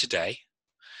forget about today,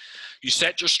 you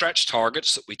set your stretch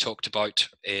targets that we talked about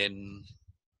in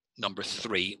number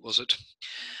 3, was it?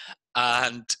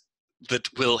 And that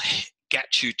will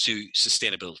get you to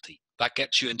sustainability. That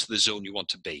gets you into the zone you want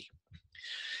to be.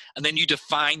 And then you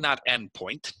define that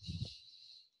endpoint.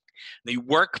 Then you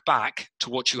work back to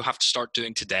what you have to start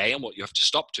doing today and what you have to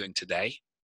stop doing today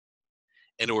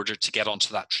in order to get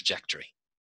onto that trajectory.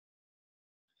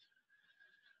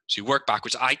 So you work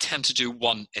backwards. I tend to do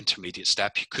 1 intermediate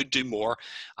step. You could do more.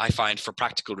 I find for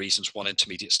practical reasons, 1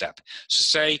 intermediate step. So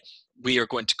say we are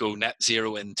going to go net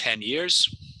zero in 10 years.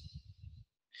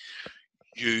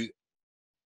 You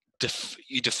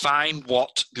define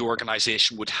what the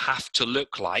organization would have to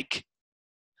look like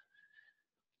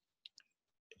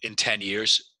in 10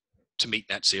 years to meet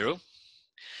net zero.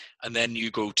 And then you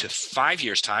go to 5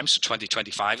 years' time, so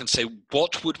 2025, and say,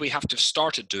 what would we have to have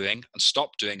started doing and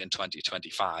stop doing in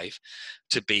 2025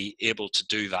 to be able to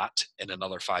do that in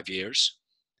another 5 years?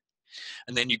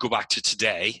 And then you go back to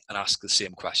today and ask the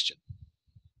same question.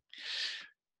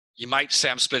 You might say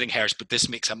I'm splitting hairs, but this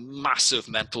makes a massive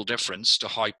mental difference to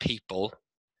how people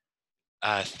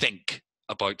think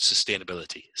about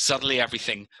sustainability. Suddenly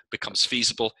everything becomes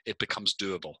feasible, it becomes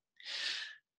doable.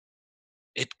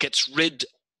 It gets rid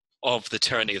of the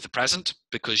tyranny of the present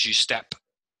because you step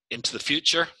into the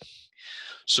future.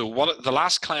 So the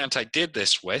last client I did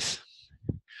this with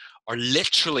are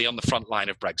literally on the front line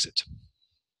of Brexit.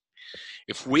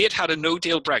 If we had had a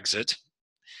no-deal Brexit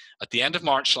at the end of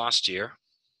March last year,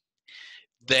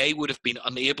 they would have been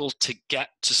unable to get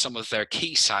to some of their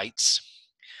key sites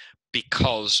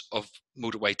because of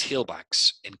motorway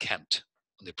tailbacks in Kent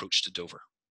on the approach to Dover.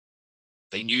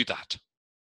 They knew that.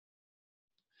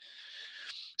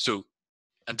 So,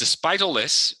 and despite all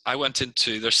this, I went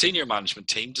into their senior management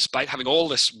team, despite having all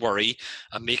this worry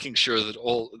and making sure that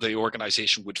all the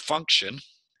organization would function.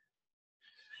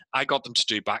 I got them to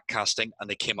do backcasting, and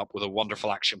they came up with a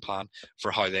wonderful action plan for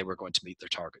how they were going to meet their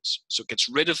targets. So it gets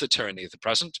rid of the tyranny of the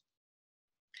present.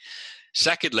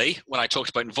 Secondly, when I talked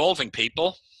about involving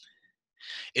people,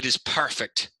 it is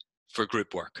perfect for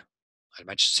group work. I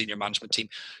mentioned senior management team.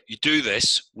 You do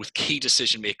this with key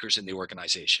decision makers in the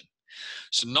organization.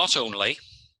 So not only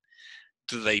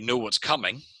do they know what's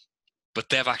coming, but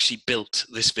they've actually built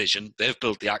this vision, they've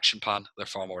built the action plan, they're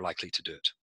far more likely to do it.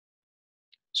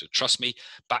 So trust me,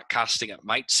 backcasting, it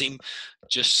might seem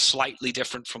just slightly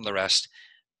different from the rest.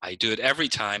 I do it every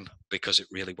time because it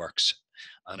really works.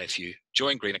 And if you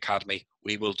join Green Academy,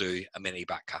 we will do a mini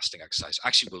backcasting exercise.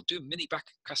 Actually, we'll do a mini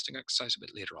backcasting exercise a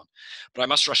bit later on, but I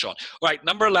must rush on. All right,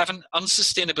 number 11,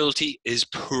 unsustainability is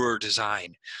poor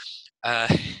design.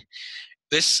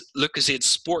 This Lucozade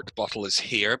Sport bottle is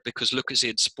here because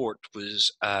Lucozade Sport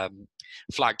was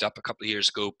flagged up a couple of years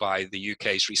ago by the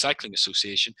UK's Recycling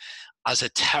Association as a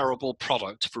terrible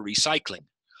product for recycling.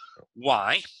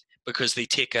 Why? Because they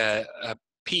take a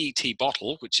PET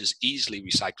bottle, which is easily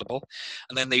recyclable,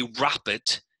 and then they wrap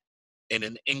it in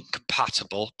an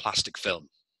incompatible plastic film.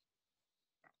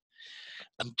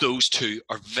 And those two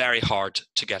are very hard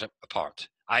to get apart.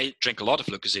 I drink a lot of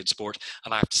Lucozade Sport,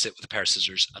 and I have to sit with a pair of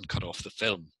scissors and cut off the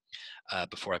film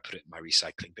before I put it in my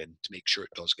recycling bin to make sure it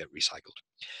does get recycled.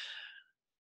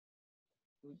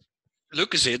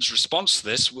 Lucozade's response to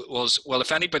this was, well,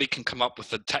 if anybody can come up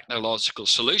with a technological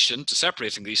solution to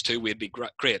separating these two, we'd be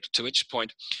great. To which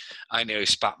point I nearly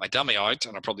spat my dummy out,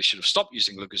 and I probably should have stopped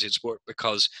using Lucozade Sport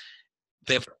because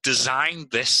they've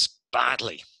designed this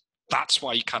badly. That's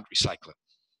why you can't recycle it.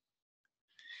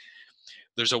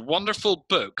 There's a wonderful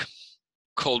book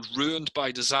called Ruined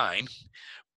by Design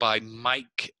by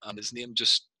Mike, and his name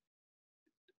just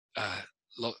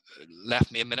left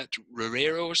me a minute,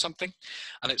 Rorero or something.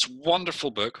 And it's a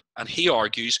wonderful book. And he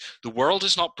argues the world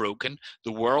is not broken.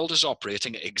 The world is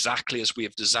operating exactly as we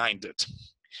have designed it.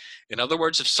 In other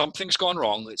words, if something's gone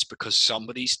wrong, it's because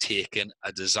somebody's taken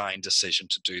a design decision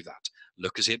to do that.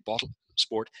 Lucozade bottle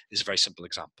sport is a very simple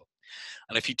example.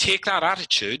 And if you take that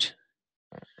attitude,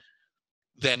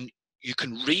 then you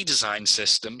can redesign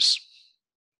systems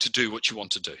to do what you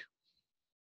want to do.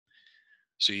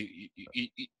 So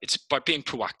it's by being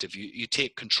proactive. You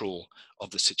take control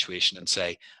of the situation and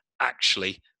say,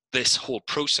 actually, this whole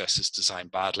process is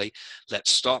designed badly. Let's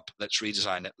stop, let's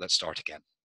redesign it, let's start again.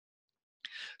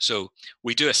 So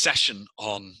we do a session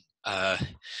on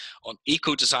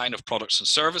eco-design of products and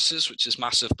services, which is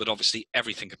massive, but obviously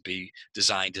everything can be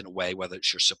designed in a way, whether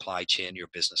it's your supply chain, your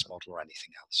business model, or anything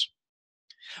else.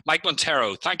 Mike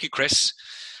Montero, thank you, Chris.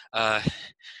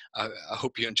 I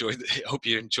hope you enjoyed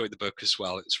the book as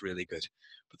well. It's really good.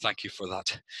 But thank you for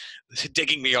that.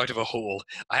 Digging me out of a hole.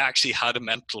 I actually had a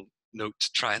mental note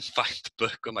to try and find the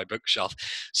book on my bookshelf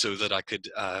so that I could,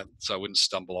 so I wouldn't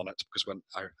stumble on it, because when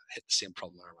I hit the same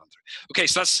problem I ran through. Okay,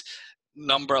 so that's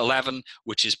number 11,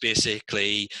 which is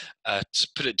basically, to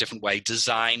put it a different way,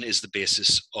 design is the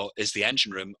basis, is the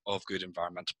engine room of good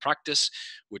environmental practice,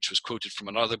 which was quoted from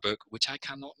another book, which I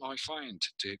cannot now find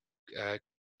to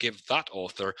give that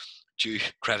author due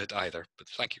credit either. But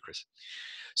thank you, Chris.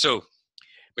 So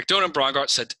McDonough and Braungart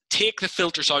said, take the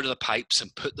filters out of the pipes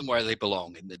and put them where they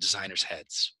belong, in the designers'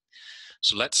 heads.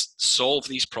 So let's solve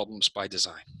these problems by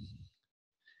design.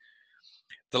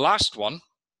 The last one,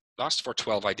 last of our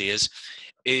 12 ideas,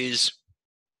 is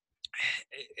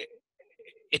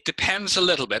it depends a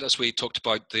little bit, as we talked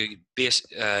about, the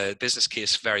business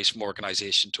case varies from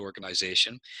organization to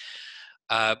organization,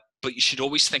 but you should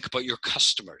always think about your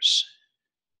customers.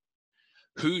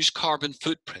 Whose carbon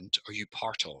footprint are you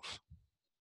part of?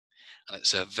 And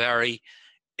it's a very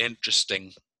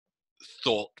interesting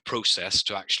thought process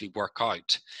to actually work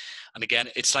out. And again,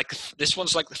 it's like, this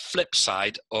one's like the flip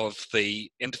side of the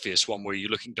interface one, where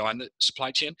you're looking down the supply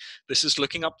chain. This is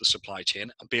looking up the supply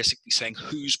chain and basically saying,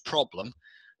 whose problem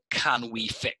can we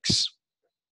fix?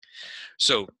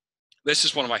 So this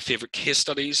is one of my favorite case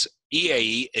studies.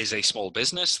 EAE is a small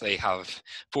business. They have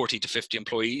 40 to 50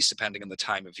 employees, depending on the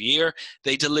time of year.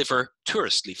 They deliver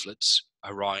tourist leaflets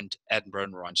around Edinburgh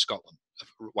and around Scotland,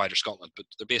 wider Scotland, but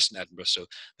they're based in Edinburgh, so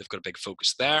they've got a big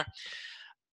focus there.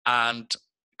 And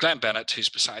Glenn Bennett, who's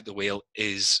beside the wheel,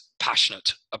 is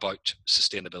passionate about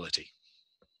sustainability.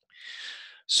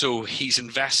 So he's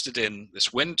invested in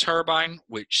this wind turbine,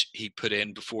 which he put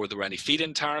in before there were any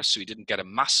feed-in tariffs, so he didn't get a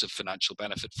massive financial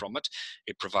benefit from it.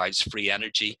 It provides free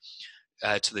energy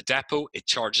to the depot. It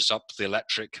charges up the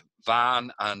electric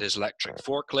van and his electric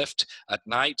forklift at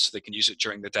night, so they can use it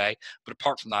during the day. But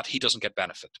apart from that, he doesn't get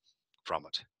benefit from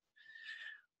it.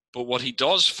 But what he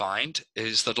does find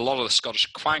is that a lot of the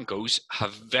Scottish Quangos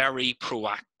have very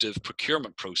proactive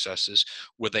procurement processes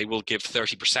where they will give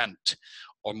 30%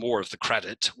 or more of the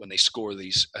credit when they score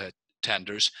these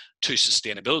tenders to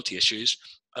sustainability issues.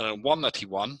 And on one that he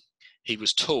won, he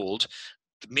was told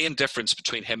the main difference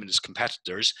between him and his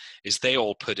competitors is they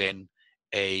all put in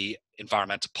a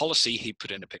environmental policy. He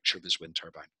put in a picture of his wind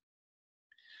turbine.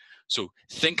 So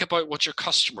think about what your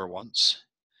customer wants.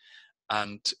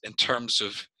 And in terms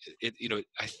of it,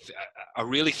 I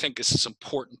really think this is an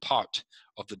important part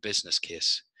of the business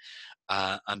case,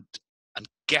 and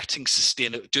doing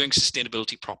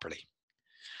sustainability properly.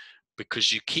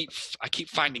 Because I keep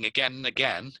finding again and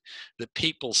again that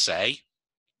people say,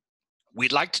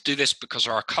 we'd like to do this because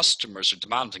our customers are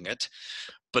demanding it,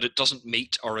 but it doesn't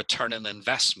meet our return on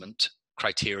investment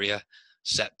criteria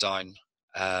set down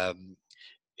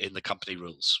in the company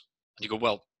rules. And you go,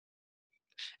 well,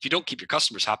 if you don't keep your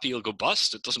customers happy, you'll go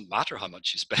bust. It doesn't matter how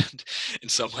much you spend in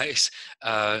some ways.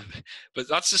 But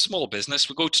that's a small business.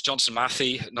 We'll go to Johnson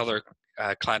Matthey, another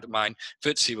client of mine,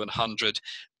 FTSE 100.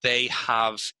 They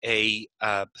have a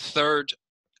third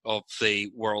of the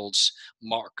world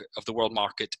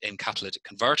market in catalytic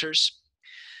converters.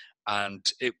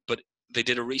 But they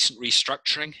did a recent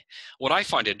restructuring. What I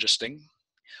found interesting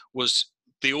was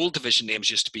the old division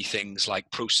names used to be things like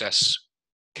process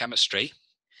chemistry.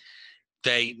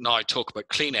 They now talk about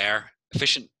clean air,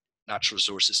 efficient natural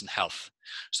resources, and health.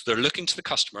 So they're looking to the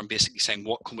customer and basically saying,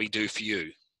 what can we do for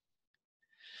you?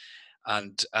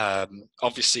 And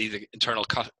obviously the internal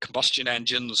combustion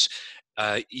engines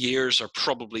years are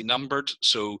probably numbered.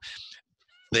 So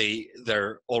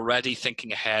they're already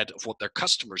thinking ahead of what their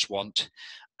customers want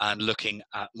and looking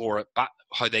at more at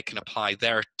how they can apply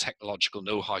their technological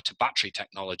know-how to battery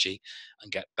technology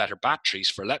and get better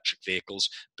batteries for electric vehicles,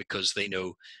 because they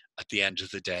know at the end of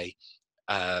the day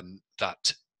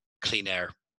that clean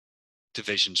air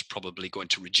division's probably going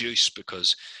to reduce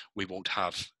because we won't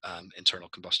have internal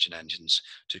combustion engines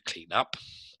to clean up.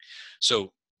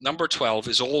 So number 12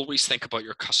 is always think about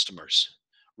your customers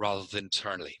rather than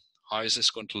internally. How is this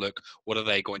going to look? What are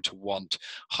they going to want?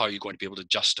 How are you going to be able to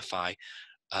justify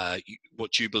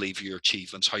what you believe are your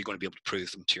achievements? How are you going to be able to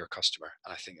prove them to your customer?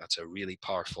 And I think that's a really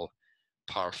powerful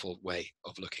way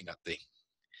of looking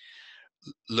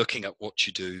at what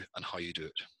you do and how you do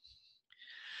it.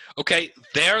 Okay,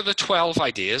 there are the 12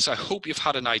 ideas. I hope you've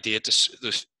had an idea,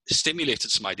 stimulated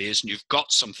some ideas, and you've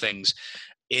got some things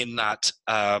in that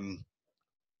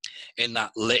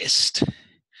list.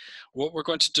 What we're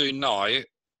going to do now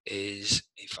is,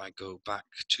 if I go back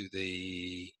to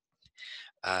the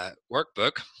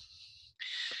workbook,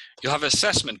 you'll have an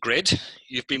assessment grid.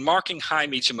 You've been marking high,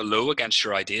 medium, and low against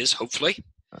your ideas, hopefully.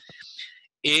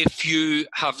 If you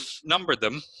have numbered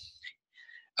them,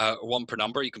 one per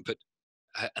number, you can put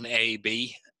an A,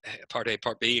 B, part A,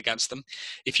 part B against them.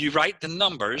 If you write the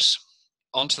numbers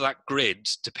onto that grid,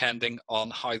 depending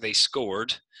on how they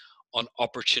scored on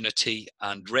opportunity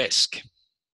and risk,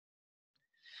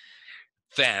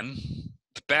 then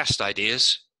the best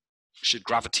ideas should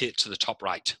gravitate to the top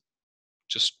right.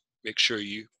 Just make sure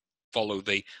you follow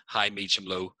the high, medium,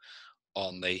 low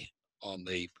on the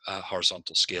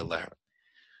horizontal scale there.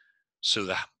 So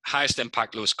the highest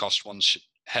impact, lowest cost ones should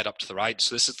head up to the right.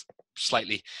 So this is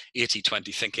slightly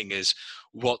 80-20 thinking, is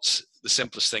what's the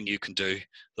simplest thing you can do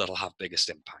that'll have biggest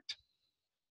impact.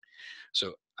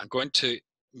 So I'm going to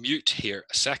mute here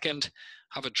a second,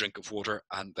 have a drink of water,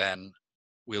 and then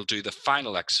we'll do the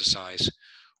final exercise,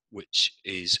 which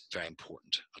is very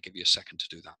important. I'll give you a second to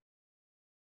do that.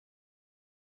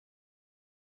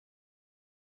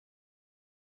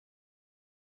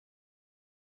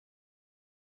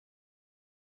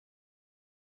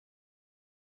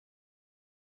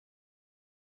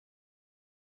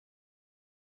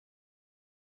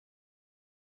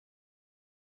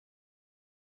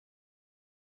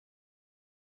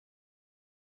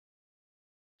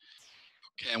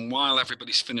 Okay, and while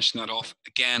everybody's finishing that off,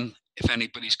 again, if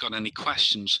anybody's got any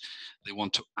questions they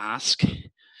want to ask,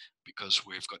 because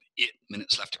we've got 8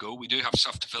 minutes left to go. We do have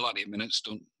stuff to fill out 8 minutes.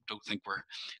 Don't think we're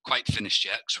quite finished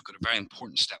yet, because we've got a very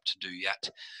important step to do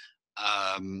yet.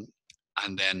 And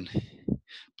then,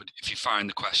 but if you fire in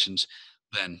the questions,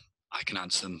 then I can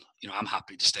answer them. You know, I'm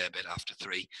happy to stay a bit after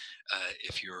 3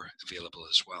 if you're available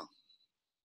as well.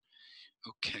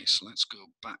 Okay, so let's go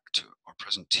back to our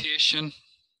presentation.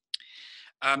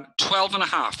 12 and a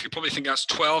half. You probably think that's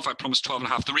 12. I promised 12 and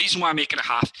a half. The reason why I make it a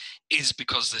half is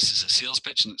because this is a sales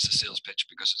pitch, and it's a sales pitch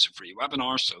because it's a free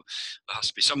webinar. So there has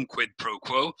to be some quid pro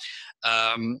quo.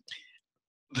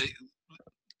 The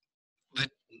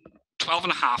 12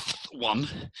 and a half one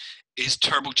is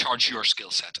turbocharge your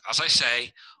skill set. As I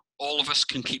say, all of us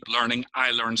can keep learning.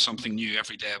 I learn something new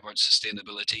every day about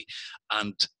sustainability,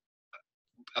 and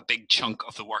a big chunk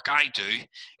of the work I do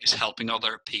is helping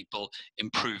other people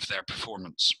improve their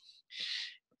performance.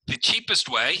 The cheapest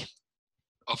way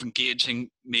of engaging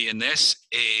me in this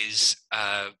is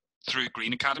through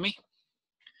Green Academy,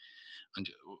 and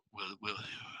we'll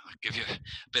give you a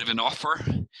bit of an offer.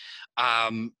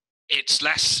 It's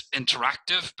less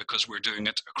interactive because we're doing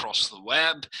it across the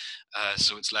web,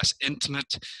 so it's less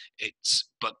intimate.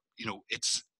 But you know,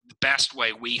 it's the best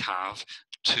way we have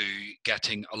to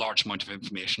getting a large amount of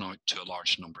information out to a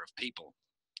large number of people.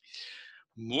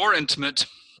 More intimate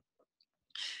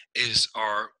is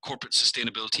our corporate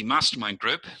sustainability mastermind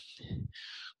group,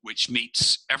 which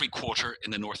meets every quarter in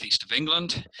the northeast of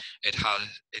England. It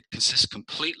consists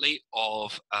completely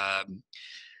of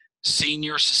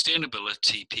senior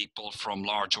sustainability people from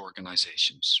large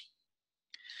organizations.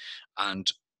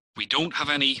 And we don't have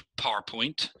any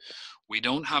PowerPoint. We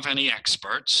don't have any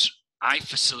experts. I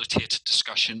facilitate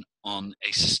discussion on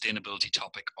a sustainability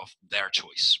topic of their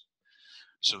choice.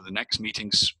 So the next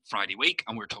meeting's Friday week,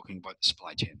 and we're talking about the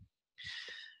supply chain.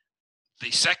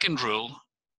 The second rule,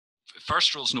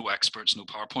 first rule is no experts, no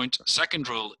PowerPoint. Second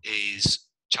rule is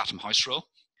Chatham House rule.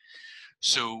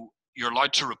 So you're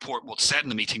allowed to report what's said in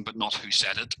the meeting, but not who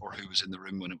said it or who was in the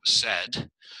room when it was said,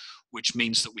 which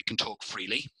means that we can talk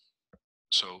freely.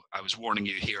 So I was warning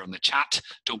you here on the chat,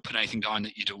 don't put anything down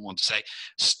that you don't want to say.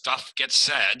 Stuff gets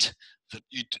said that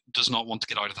you does not want to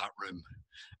get out of that room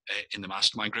in the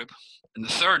mastermind group. And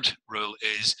the third rule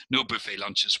is no buffet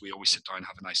lunches. We always sit down and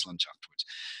have a nice lunch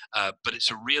afterwards. But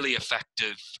it's a really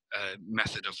effective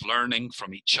method of learning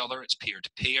from each other. It's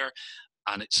peer-to-peer,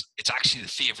 and it's actually the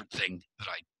favorite thing that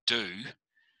I do.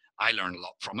 I learn a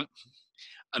lot from it.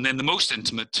 And then the most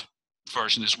intimate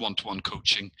version is one-to-one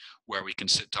coaching, where we can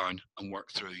sit down and work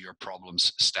through your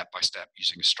problems step by step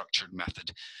using a structured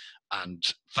method. And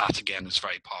that again is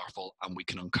very powerful, and we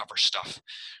can uncover stuff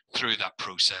through that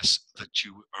process that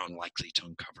you are unlikely to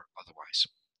uncover otherwise.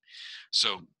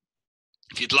 So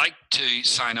if you'd like to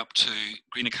sign up to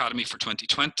Green Academy for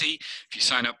 2020, if you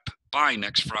sign up by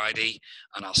next Friday,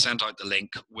 and I'll send out the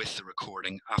link with the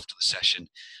recording after the session,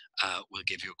 we'll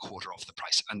give you a quarter off the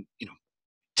price. And you know,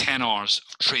 10 hours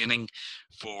of training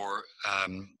for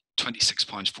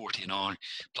 £26.40 an hour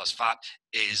plus VAT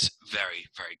is very,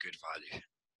 very good value.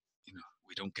 You know,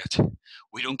 we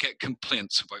don't get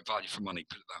complaints about value for money,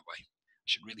 put it that way. I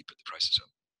should really put the prices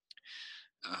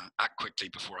up. Act quickly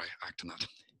before I act on that.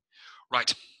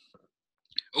 Right.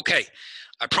 Okay,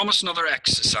 I promised another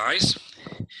exercise.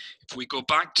 If we go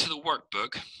back to the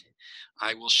workbook,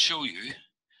 I will show you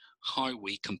how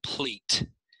we complete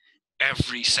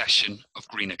every session of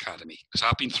Green Academy, because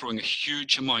I've been throwing a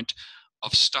huge amount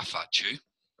of stuff at you.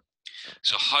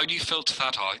 So how do you filter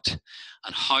that out,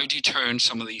 and how do you turn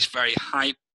some of these very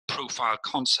high profile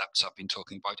concepts I've been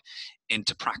talking about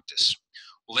into practice?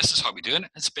 Well, this is how we do it.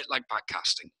 It's a bit like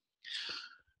backcasting.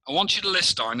 I want you to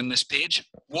list down in this page,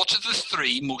 what are the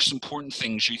 3 most important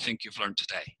things you think you've learned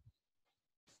today?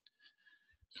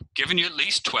 I've given you at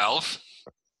least 12,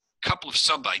 a couple of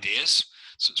sub-ideas,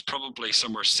 so it's probably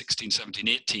somewhere 16, 17,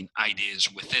 18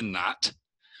 ideas within that.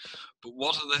 But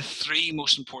what are the 3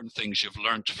 most important things you've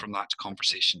learned from that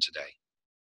conversation today?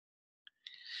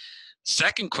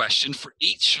 Second question, for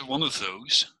each one of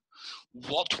those,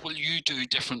 what will you do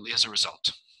differently as a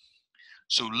result?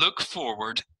 So look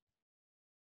forward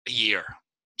a year,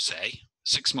 say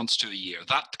 6 months to a year,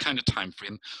 that kind of time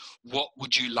frame. What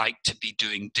would you like to be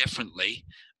doing differently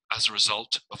as a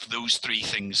result of those 3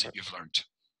 things that you've learned?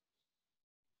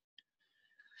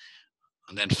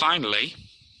 And then finally,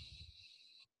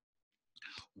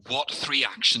 what 3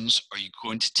 actions are you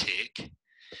going to take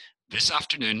this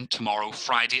afternoon, tomorrow,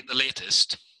 Friday at the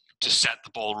latest, to set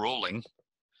the ball rolling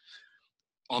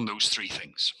on those 3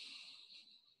 things?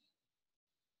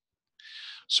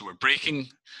 So we're breaking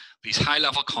these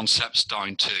high-level concepts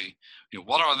down to, you know,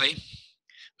 what are they?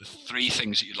 The 3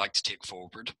 things that you'd like to take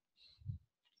forward.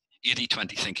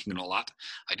 80-20 thinking and all that.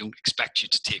 I don't expect you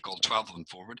to take all 12 of them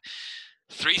forward.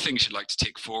 3 things you'd like to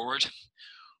take forward.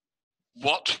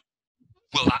 What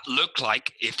will that look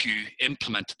like if you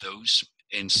implemented those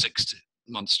in 6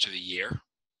 months to a year?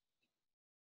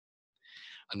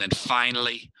 And then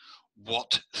finally,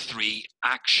 what 3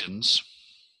 actions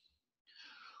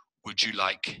would you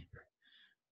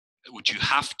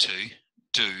have to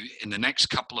do in the next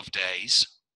couple of days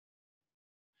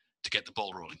to get the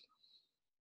ball rolling?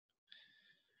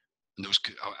 And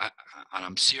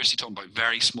I'm seriously talking about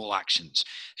very small actions.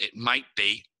 It might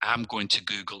be, I'm going to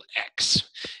Google X.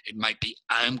 It might be,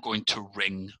 I'm going to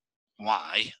ring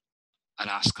Y and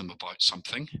ask them about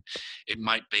something. It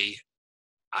might be,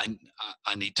 I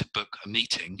need to book a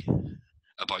meeting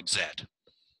about Z.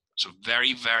 So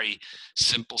very, very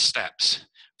simple steps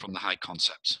from the high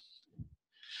concepts.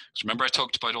 So remember I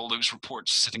talked about all those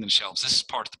reports sitting on shelves. This is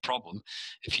part of the problem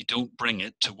if you don't bring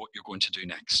it to what you're going to do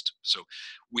next. So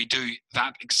we do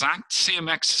that exact same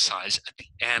exercise at the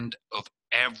end of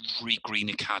every Green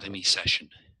Academy session.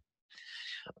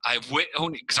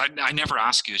 Because I never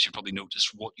ask you, as you probably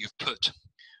noticed, what you've put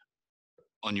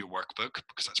on your workbook,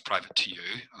 because that's private to you,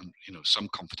 and some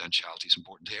confidentiality is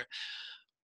important here.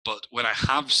 But when I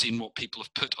have seen what people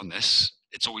have put on this,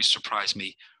 it's always surprised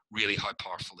me really how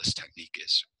powerful this technique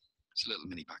is. It's a little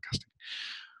mini backcasting.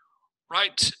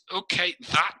 Right, okay,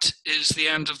 that is the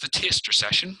end of the taster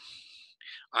session.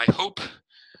 I hope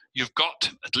you've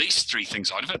got at least 3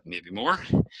 things out of it, maybe more.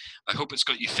 I hope it's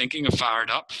got you thinking and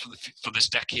fired up for this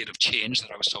decade of change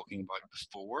that I was talking about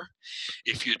before.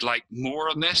 If you'd like more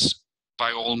on this,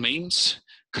 by all means,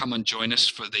 come and join us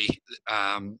for the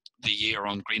year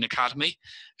on Green Academy.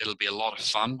 It'll be a lot of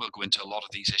fun. We'll go into a lot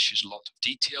of these issues, a lot of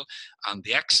detail, and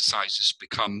the exercises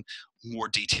become more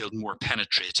detailed, more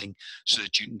penetrating, so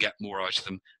that you can get more out of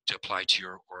them to apply to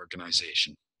your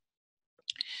organization.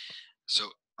 So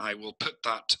I will put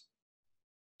that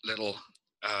little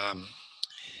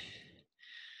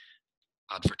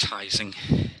advertising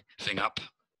thing up.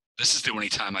 This is the only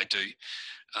time I do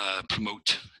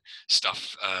promote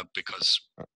stuff because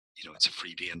it's a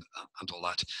freebie and all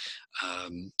that.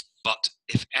 But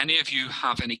if any of you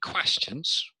have any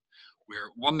questions,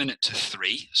 we're 1 minute to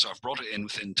 3, so I've brought it in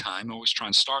within time. I always try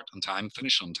and start on time,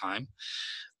 finish on time.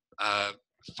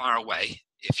 Fire away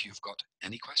if you've got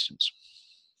any questions.